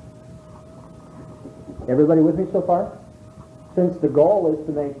 Everybody with me so far? Since the goal is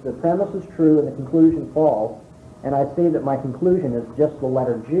to make the premises true and the conclusion false, and I see that my conclusion is just the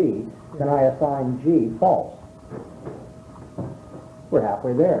letter G, then I assign G false. We're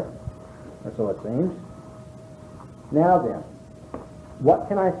halfway there, or so it seems. Now then, what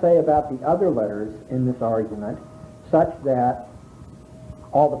can I say about the other letters in this argument such that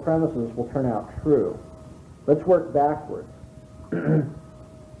all the premises will turn out true? Let's work backwards.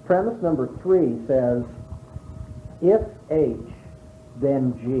 Premise number 3 says, if H,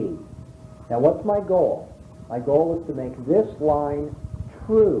 then G. Now what's my goal? My goal is to make this line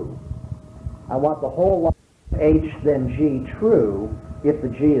true. I want the whole line H, then G true if the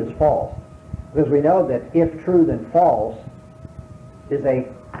G is false. Because we know that if true, then false is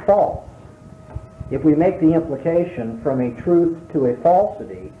a false. If we make the implication from a truth to a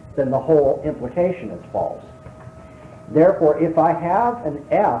falsity, then the whole implication is false. Therefore, if I have an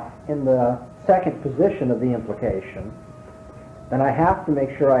F in the second position of the implication, then I have to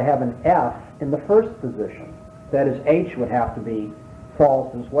make sure I have an F in the first position. That is, H would have to be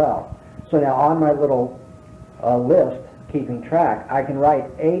false as well. So now on my little list, keeping track, I can write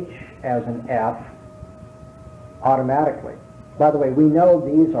H as an F automatically. By the way, we know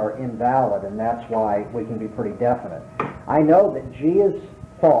these are invalid, and that's why we can be pretty definite. I know that G is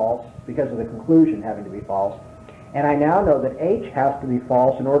false because of the conclusion having to be false. And I now know that H has to be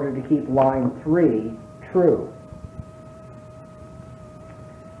false in order to keep line 3 true.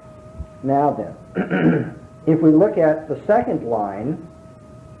 Now then, if we look at the second line,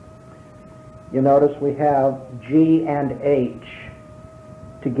 you notice we have G and H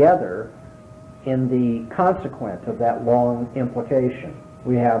together in the consequent of that long implication.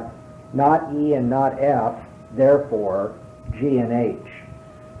 We have not E and not F, therefore G and H.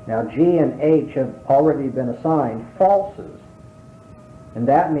 Now G and H have already been assigned falses, and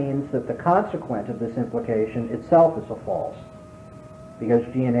that means that the consequent of this implication itself is a false. Because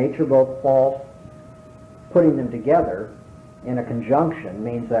G and H are both false, putting them together in a conjunction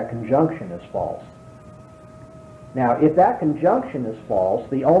means that conjunction is false. Now, if that conjunction is false,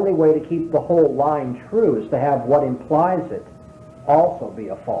 the only way to keep the whole line true is to have what implies it also be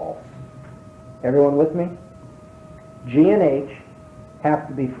a false. Everyone with me? G and H have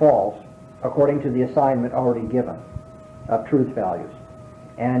to be false according to the assignment already given of truth values.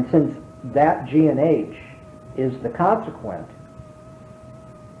 And since that G and H is the consequent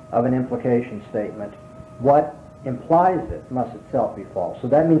of an implication statement, what implies it must itself be false. So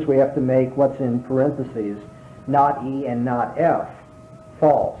that means we have to make what's in parentheses, not E and not F,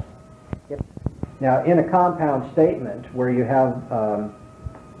 false. Now, in a compound statement where you have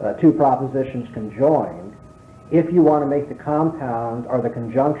two propositions conjoined, if you want to make the compound or the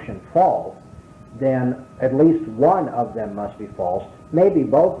conjunction false, then at least one of them must be false. Maybe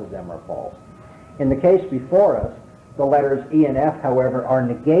both of them are false. In the case before us, the letters E and F, however, are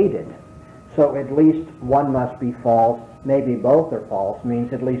negated. So at least one must be false, maybe both are false,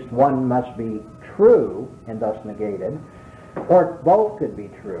 means at least one must be true and thus negated, or both could be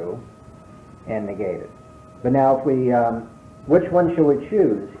true and negated. But now if we, which one shall we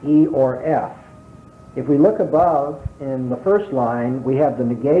choose, E or F? If we look above in the first line, we have the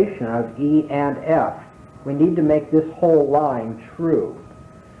negation of E and F. We need to make this whole line true.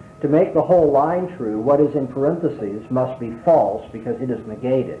 To make the whole line true, what is in parentheses must be false because it is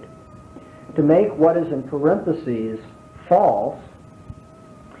negated. To make what is in parentheses false,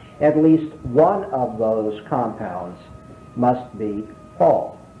 at least one of those compounds must be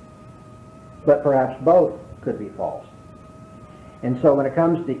false. But perhaps both could be false. And so when it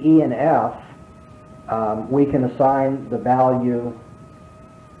comes to E and F, we can assign the value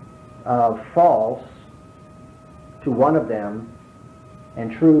of false to one of them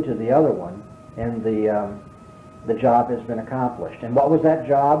and true to the other one, and the job has been accomplished. And what was that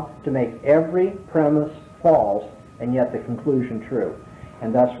job? To make every premise false and yet the conclusion true.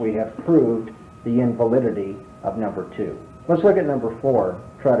 And thus we have proved the invalidity of number 2. Let's look at number 4.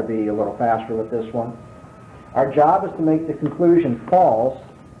 Try to be a little faster with this one. Our job is to make the conclusion false.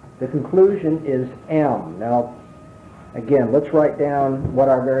 The conclusion is M. Now, again, let's write down what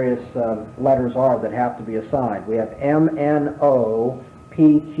our various letters are that have to be assigned. We have M, N, O,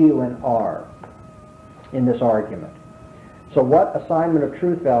 P, Q, and R in this argument. So what assignment of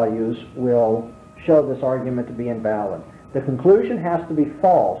truth values will show this argument to be invalid? The conclusion has to be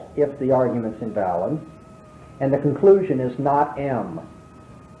false if the argument's invalid, and the conclusion is not M.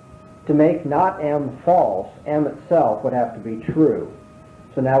 To make not M false, M itself would have to be true.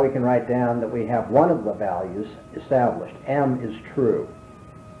 So now we can write down that we have one of the values established. M is true.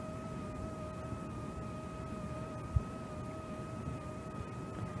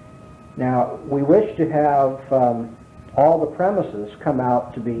 Now, we wish to have all the premises come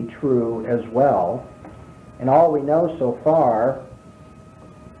out to be true as well. And all we know so far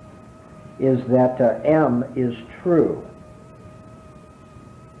is that M is true.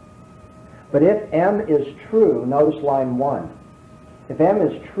 But if M is true, notice line 1. If M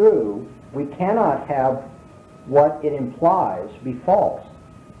is true, we cannot have what it implies be false.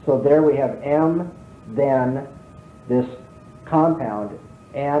 So there we have M, then this compound,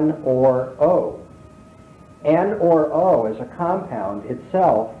 N or O. N or O as a compound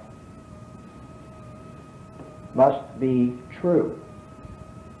itself must be true.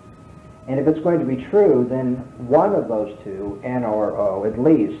 And if it's going to be true, then one of those two, N or O at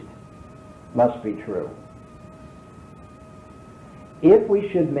least, must be true. If we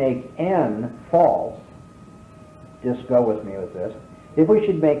should make N false, just go with me with this, if we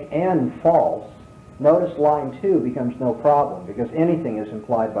should make N false, notice line 2 becomes no problem because anything is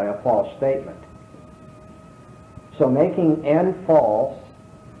implied by a false statement. So making N false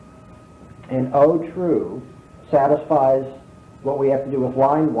and O true satisfies what we have to do with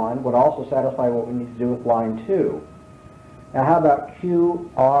line 1, would also satisfy what we need to do with line 2. Now how about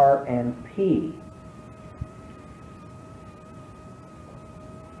Q, R, and P?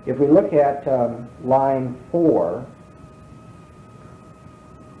 If we look at line 4,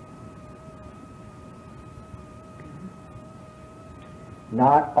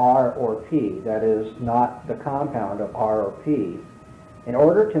 not R or P, that is, not the compound of R or P, in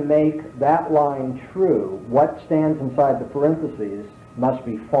order to make that line true, what stands inside the parentheses must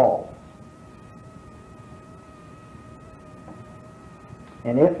be false.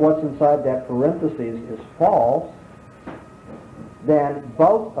 And if what's inside that parentheses is false, then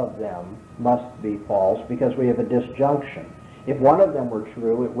both of them must be false because we have a disjunction. If one of them were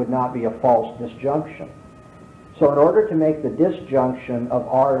true, it would not be a false disjunction. So in order to make the disjunction of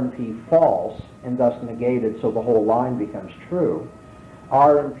R and P false, and thus negated so the whole line becomes true,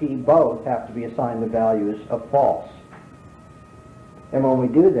 R and P both have to be assigned the values of false. And when we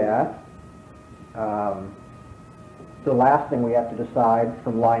do that, the last thing we have to decide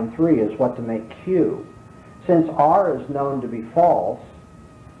from line 3 is what to make Q. Since R is known to be false,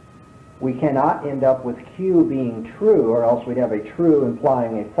 we cannot end up with Q being true, or else we'd have a true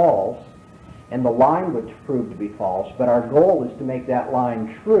implying a false, and the line would prove to be false, but our goal is to make that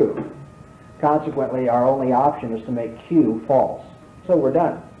line true. Consequently, our only option is to make Q false. So we're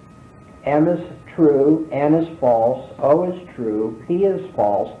done. M is true, N is false, O is true, P is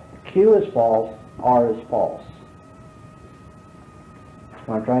false, Q is false, R is false.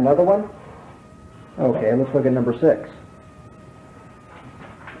 Want to try another one? Okay, let's look at number 6.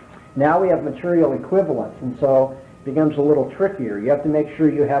 Now we have material equivalence, and so it becomes a little trickier. You have to make sure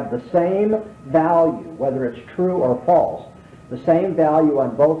you have the same value, whether it's true or false, the same value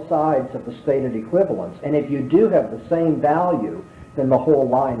on both sides of the stated equivalence. And if you do have the same value, then the whole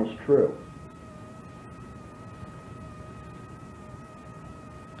line is true.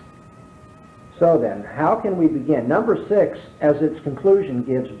 So then, how can we begin? Number 6, as its conclusion,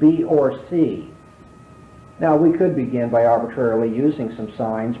 gives B or C. Now, we could begin by arbitrarily using some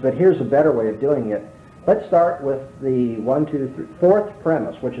signs, but here's a better way of doing it. Let's start with the 4th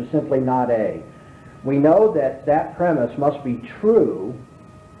premise, which is simply not A. We know that that premise must be true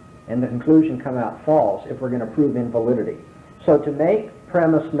and the conclusion come out false if we're going to prove invalidity. So to make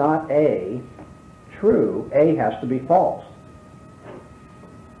premise not A true, A has to be false.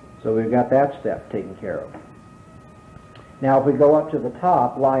 So we've got that step taken care of. Now if we go up to the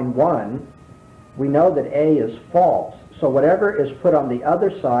top, line 1, we know that A is false. So whatever is put on the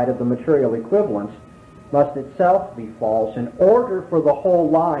other side of the material equivalence must itself be false in order for the whole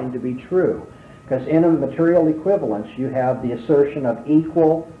line to be true. Because in a material equivalence, you have the assertion of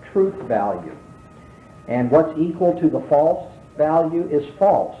equal truth value. And what's equal to the false value is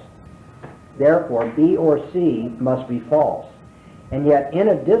false. Therefore, B or C must be false. And yet, in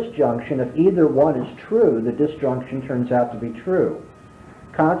a disjunction, if either one is true, the disjunction turns out to be true.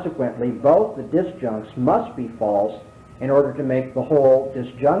 Consequently, both the disjuncts must be false in order to make the whole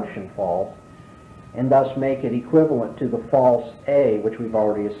disjunction false, and thus make it equivalent to the false A, which we've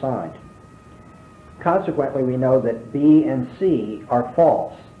already assigned. Consequently, we know that B and C are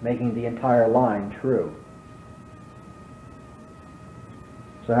false, making the entire line true.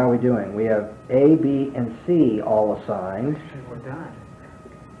 So how are we doing? We have A, B, and C all assigned. We're done.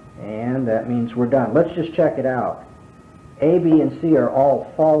 And that means we're done. Let's just check it out. A, B, and C are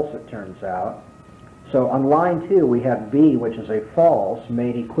all false, it turns out. So on line 2, we have B, which is a false,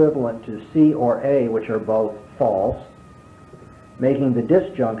 made equivalent to C or A, which are both false, making the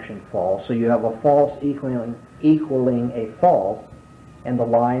disjunction false. So you have a false equaling a false, and the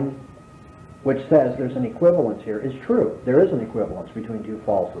line which says there's an equivalence here is true. There is an equivalence between two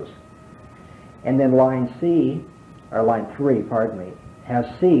falses. And then line 3, pardon me, has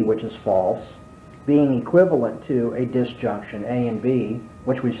C, which is false, being equivalent to a disjunction, A and B,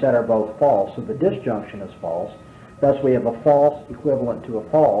 which we said are both false, so the disjunction is false. Thus we have a false equivalent to a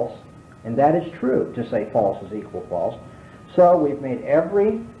false, and that is true to say false is equal false. So we've made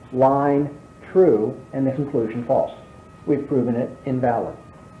every line true and the conclusion false. We've proven it invalid.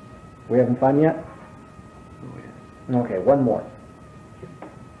 We having fun yet? Okay, one more.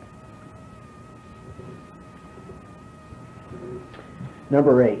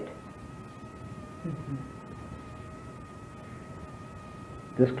 Number 8.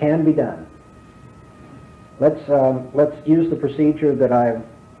 This can be done. Let's use the procedure that I've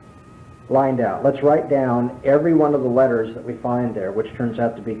lined out. Let's write down every one of the letters that we find there, which turns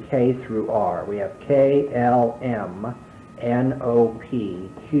out to be K through R. We have K, L, M, N, O, P,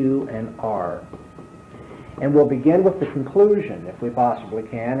 Q, and R. And we'll begin with the conclusion, if we possibly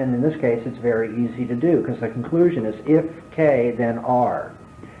can, and in this case it's very easy to do, because the conclusion is if K, then R.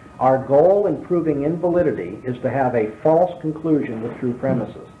 Our goal in proving invalidity is to have a false conclusion with true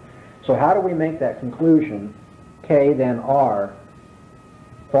premises. So how do we make that conclusion, K, then R,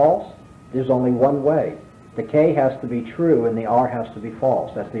 false? There's only one way. The K has to be true and the R has to be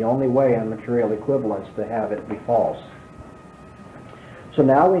false. That's the only way on material equivalence to have it be false. So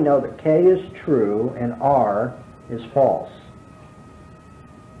now we know that K is true and R is false.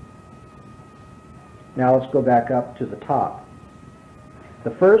 Now let's go back up to the top.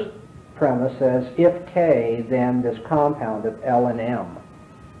 The first premise says, if K, then this compound of L and M.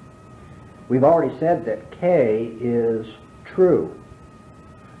 We've already said that K is true.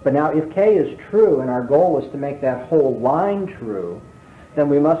 But now if K is true and our goal is to make that whole line true, then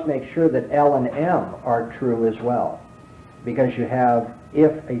we must make sure that L and M are true as well. Because you have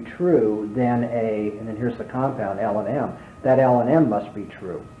if a true, then a, and then here's the compound L and M. That L and M must be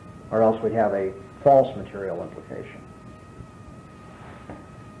true, or else we'd have a false material implication.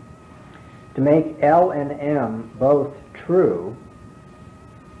 To make L and M both true,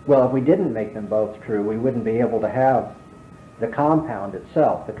 well, if we didn't make them both true, we wouldn't be able to have the compound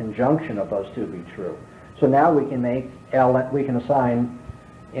itself, the conjunction of those two, be true. So now we can make L, we can assign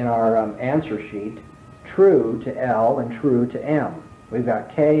in our answer sheet true to L and true to M. We've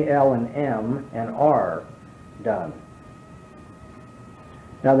got K, L, and M and R done.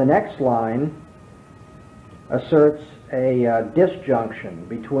 Now the next line asserts a disjunction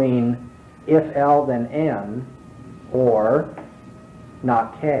between if L then N or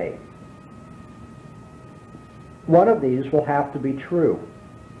not K. One of these will have to be true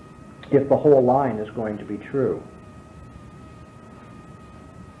if the whole line is going to be true.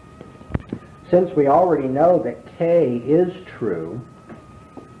 Since we already know that K is true,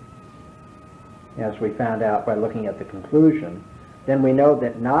 as we found out by looking at the conclusion, then we know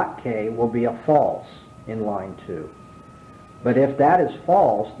that not K will be a false in line 2. But if that is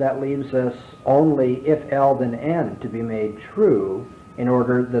false, that leaves us only if L then N to be made true in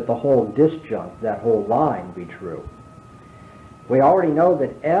order that the whole disjunct, that whole line, be true. We already know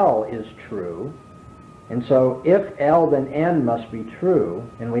that L is true, and so if L then N must be true,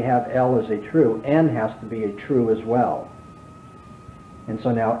 and we have L as a true, N has to be a true as well. And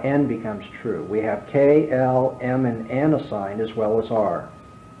so now N becomes true. We have K, L, M, and N assigned as well as R.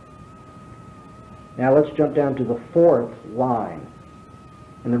 Now let's jump down to the fourth line.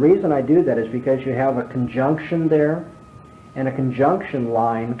 And the reason I do that is because you have a conjunction there, and a conjunction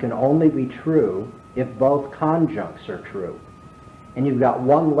line can only be true if both conjuncts are true. And you've got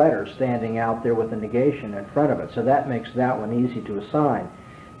one letter standing out there with a negation in front of it, so that makes that one easy to assign.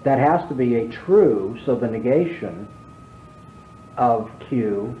 That has to be a true, so the negation of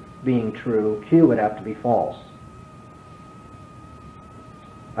Q being true, Q would have to be false.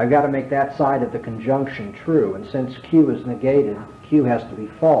 I've got to make that side of the conjunction true, and since Q is negated, Q has to be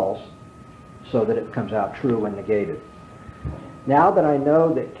false so that it comes out true when negated. Now that I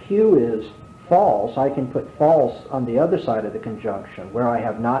know that Q is false, I can put false on the other side of the conjunction where I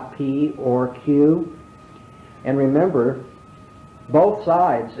have not P or Q. And remember, both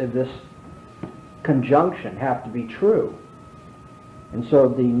sides of this conjunction have to be true. And so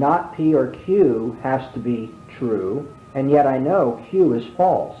the not P or Q has to be true, and yet I know Q is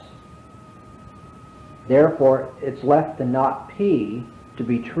false. Therefore, it's left the not P to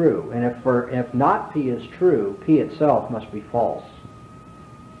be true. And if not P is true, P itself must be false.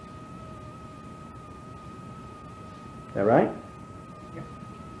 Is that right? Yep.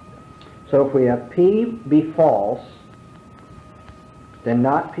 So if we have P be false, then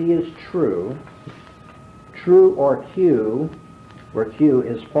not P is true. True or Q, where Q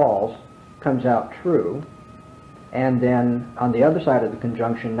is false, comes out true. And then on the other side of the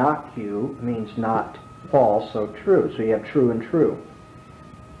conjunction, not Q means not false, so true. So you have true and true.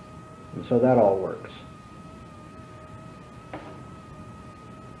 And so that all works.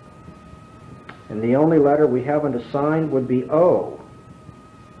 And the only letter we haven't assigned would be O.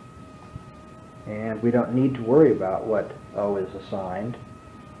 And we don't need to worry about what O is assigned,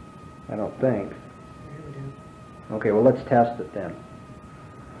 I don't think. Okay, well let's test it then.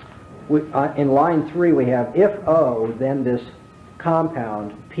 In line 3 we have if O, then this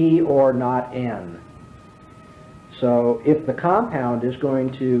compound P or not N. So if the compound is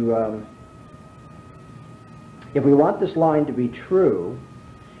going to, if we want this line to be true,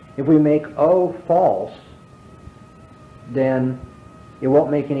 if we make O false, then it won't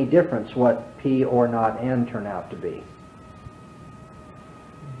make any difference what P or not N turn out to be.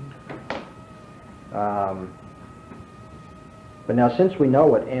 But now since we know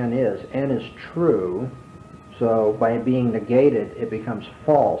what N is true, so by being negated it becomes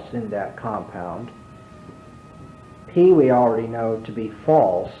false in that compound. P we already know to be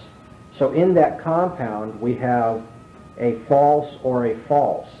false, so in that compound we have a false or a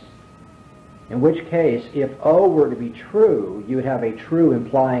false. In which case, if O were to be true, you would have a true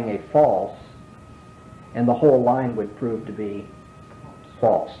implying a false, and the whole line would prove to be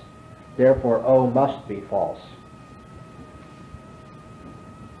false. Therefore, O must be false.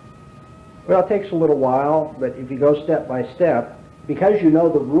 Well, it takes a little while, but if you go step by step, because you know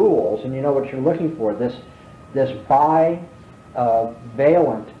the rules and you know what you're looking for, this bivalent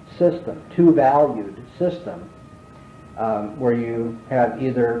system, two-valued system, where you have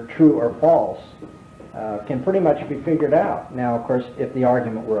either true or false, can pretty much be figured out. Now, of course, if the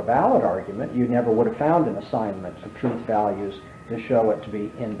argument were a valid argument, you never would have found an assignment of truth values to show it to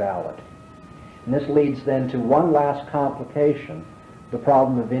be invalid. And this leads then to one last complication, the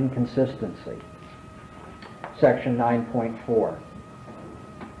problem of inconsistency. Section 9.4.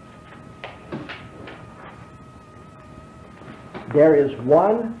 There is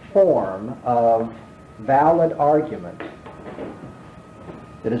one form of valid argument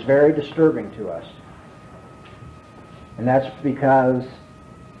that is very disturbing to us. And that's because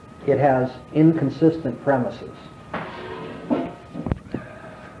it has inconsistent premises.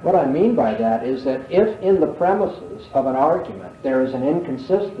 What I mean by that is that if in the premises of an argument there is an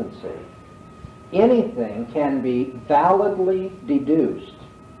inconsistency, anything can be validly deduced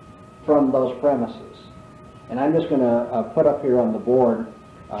from those premises. And I'm just going to put up here on the board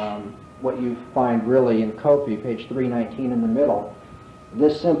what you find really in copy, page 319 in the middle,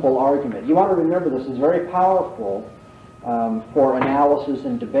 this simple argument. You want to remember this is very powerful for analysis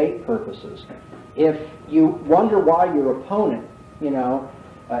and debate purposes. If you wonder why your opponent,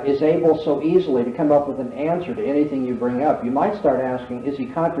 is able so easily to come up with an answer to anything you bring up, you might start asking, is he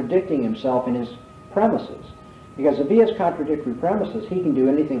contradicting himself in his premises? Because if he has contradictory premises, he can do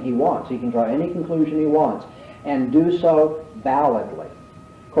anything he wants. He can draw any conclusion he wants and do so validly.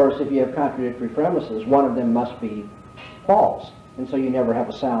 Of course, if you have contradictory premises, one of them must be false, and so you never have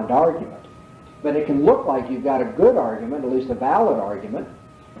a sound argument. But it can look like you've got a good argument, at least a valid argument,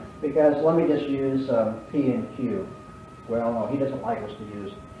 because let me just use P and Q. Well, no, he doesn't like us to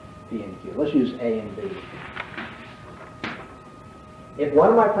use P and Q. Let's use A and B. If one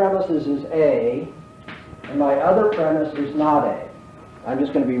of my premises is A, and my other premise is not A, I'm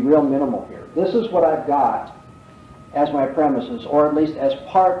just going to be real minimal here. This is what I've got as my premises, or at least as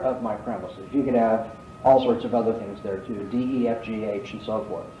part of my premises. You could have all sorts of other things there too, D, E, F, G, H, and so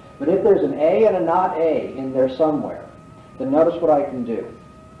forth. But if there's an A and a not A in there somewhere, then notice what I can do.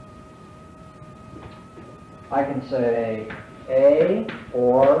 I can say A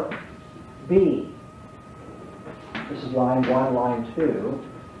or B. This is line 1, line 2.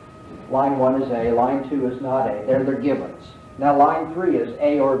 Line 1 is A, line 2 is not A. They're their givens. Now line 3 is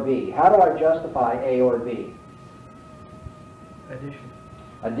A or B. How do I justify A or B? Addition.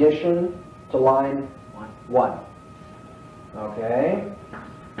 Addition to line 1. Okay.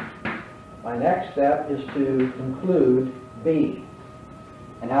 My next step is to conclude B.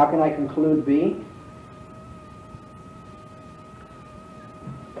 And how can I conclude B?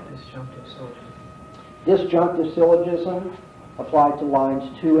 Disjunctive syllogism. Disjunctive syllogism applied to lines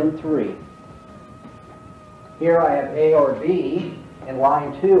 2 and 3. Here I have A or B. In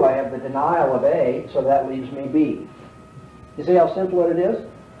line 2 I have the denial of A, so that leaves me B. You see how simple it is?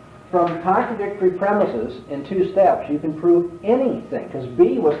 From contradictory premises in 2 steps you can prove anything, because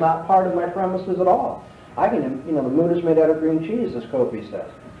B was not part of my premises at all. I can, the moon is made out of green cheese, as Kofi says.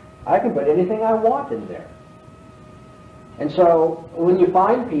 I can put anything I want in there. And so when you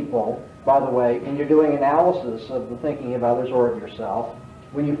find people, by the way, and you're doing analysis of the thinking of others or of yourself,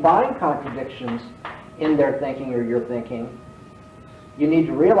 when you find contradictions in their thinking or your thinking, you need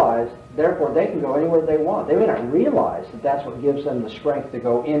to realize, therefore, they can go anywhere they want. They may not realize that that's what gives them the strength to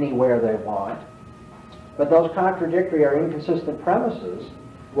go anywhere they want, but those contradictory or inconsistent premises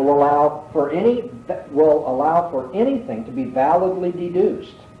will allow for anything to be validly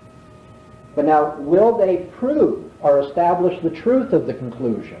deduced. But now, will they prove or establish the truth of the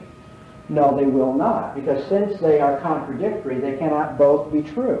conclusion? No, they will not, because since they are contradictory, they cannot both be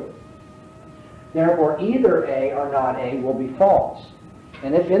true. Therefore, either A or not A will be false.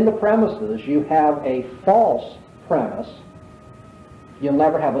 And if in the premises you have a false premise, you'll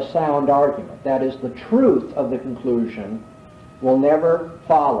never have a sound argument. That is, the truth of the conclusion will never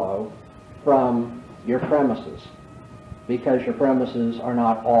follow from your premises, because your premises are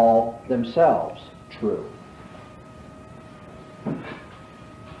not all themselves true.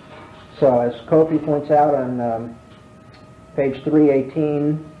 So as Kofi points out on page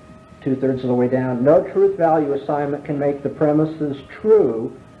 318, 2/3 of the way down, no truth value assignment can make the premises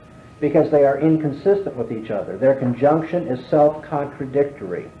true because they are inconsistent with each other. Their conjunction is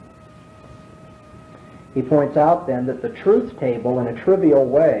self-contradictory. He points out then that the truth table in a trivial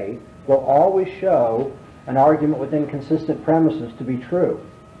way will always show an argument with inconsistent premises to be true.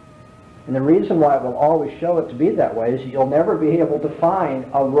 And the reason why it will always show it to be that way is you'll never be able to find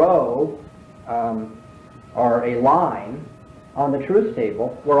a row or a line on the truth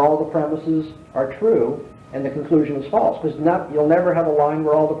table where all the premises are true and the conclusion is false, because you'll never have a line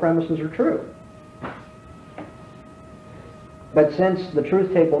where all the premises are true. But since the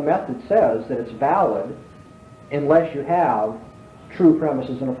truth table method says that it's valid unless you have true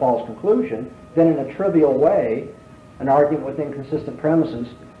premises and a false conclusion, then in a trivial way, an argument with inconsistent premises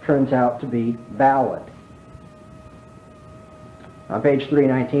turns out to be valid. On page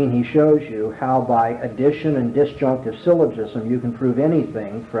 319, he shows you how by addition and disjunctive syllogism you can prove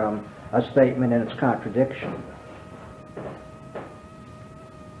anything from a statement and its contradiction.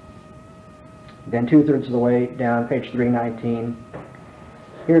 Then 2/3 of the way down, page 319,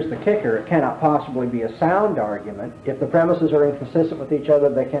 here's the kicker. It cannot possibly be a sound argument. If the premises are inconsistent with each other,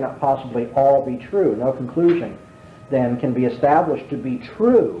 they cannot possibly all be true. No conclusion then can be established to be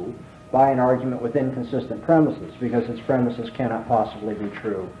true by an argument with inconsistent premises, because its premises cannot possibly be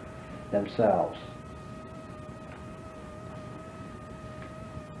true themselves.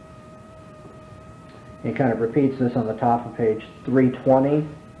 He kind of repeats this on the top of page 320.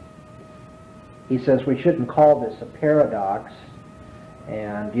 He says we shouldn't call this a paradox,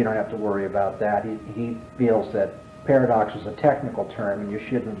 and you don't have to worry about that. He feels that paradox is a technical term and you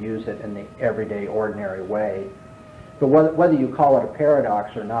shouldn't use it in the everyday, ordinary way. But whether you call it a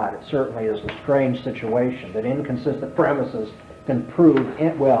paradox or not, it certainly is a strange situation that inconsistent premises can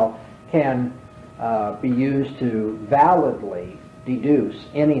be used to validly deduce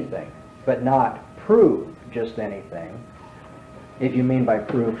anything, but not prove just anything. If you mean by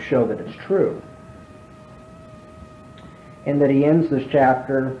proof, show that it's true. And that he ends this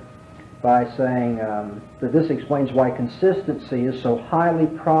chapter by saying that this explains why consistency is so highly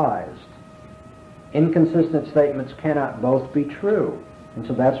prized. Inconsistent statements cannot both be true, and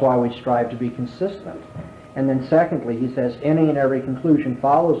so that's why we strive to be consistent. And then secondly, he says, any and every conclusion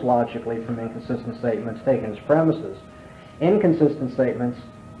follows logically from inconsistent statements taken as premises. Inconsistent statements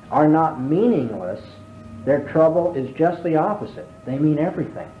are not meaningless. Their trouble is just the opposite. They mean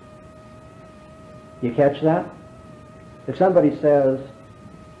everything. You catch that? If somebody says,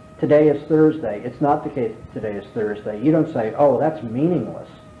 today is Thursday, it's not the case that today is Thursday. You don't say, oh, that's meaningless.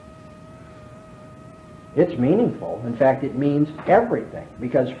 It's meaningful. In fact, it means everything,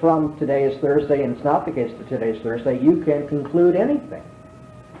 because from today is Thursday, and it's not the case that today is Thursday, you can conclude anything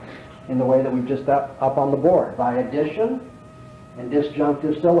in the way that we've just up on the board, by addition and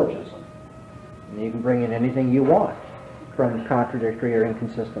disjunctive syllogism. And you can bring in anything you want from contradictory or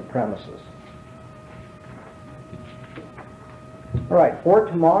inconsistent premises. All right, for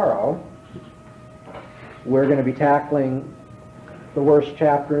tomorrow, we're going to be tackling the worst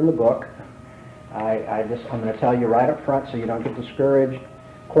chapter in the book. I'm going to tell you right up front so you don't get discouraged.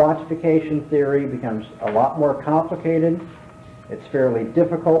 Quantification theory becomes a lot more complicated. It's fairly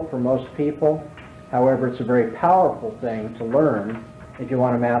difficult for most people. However, it's a very powerful thing to learn if you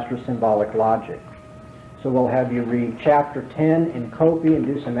want to master symbolic logic. So we'll have you read chapter 10 in copy and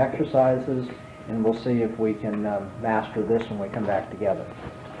do some exercises, and we'll see if we can master this when we come back together.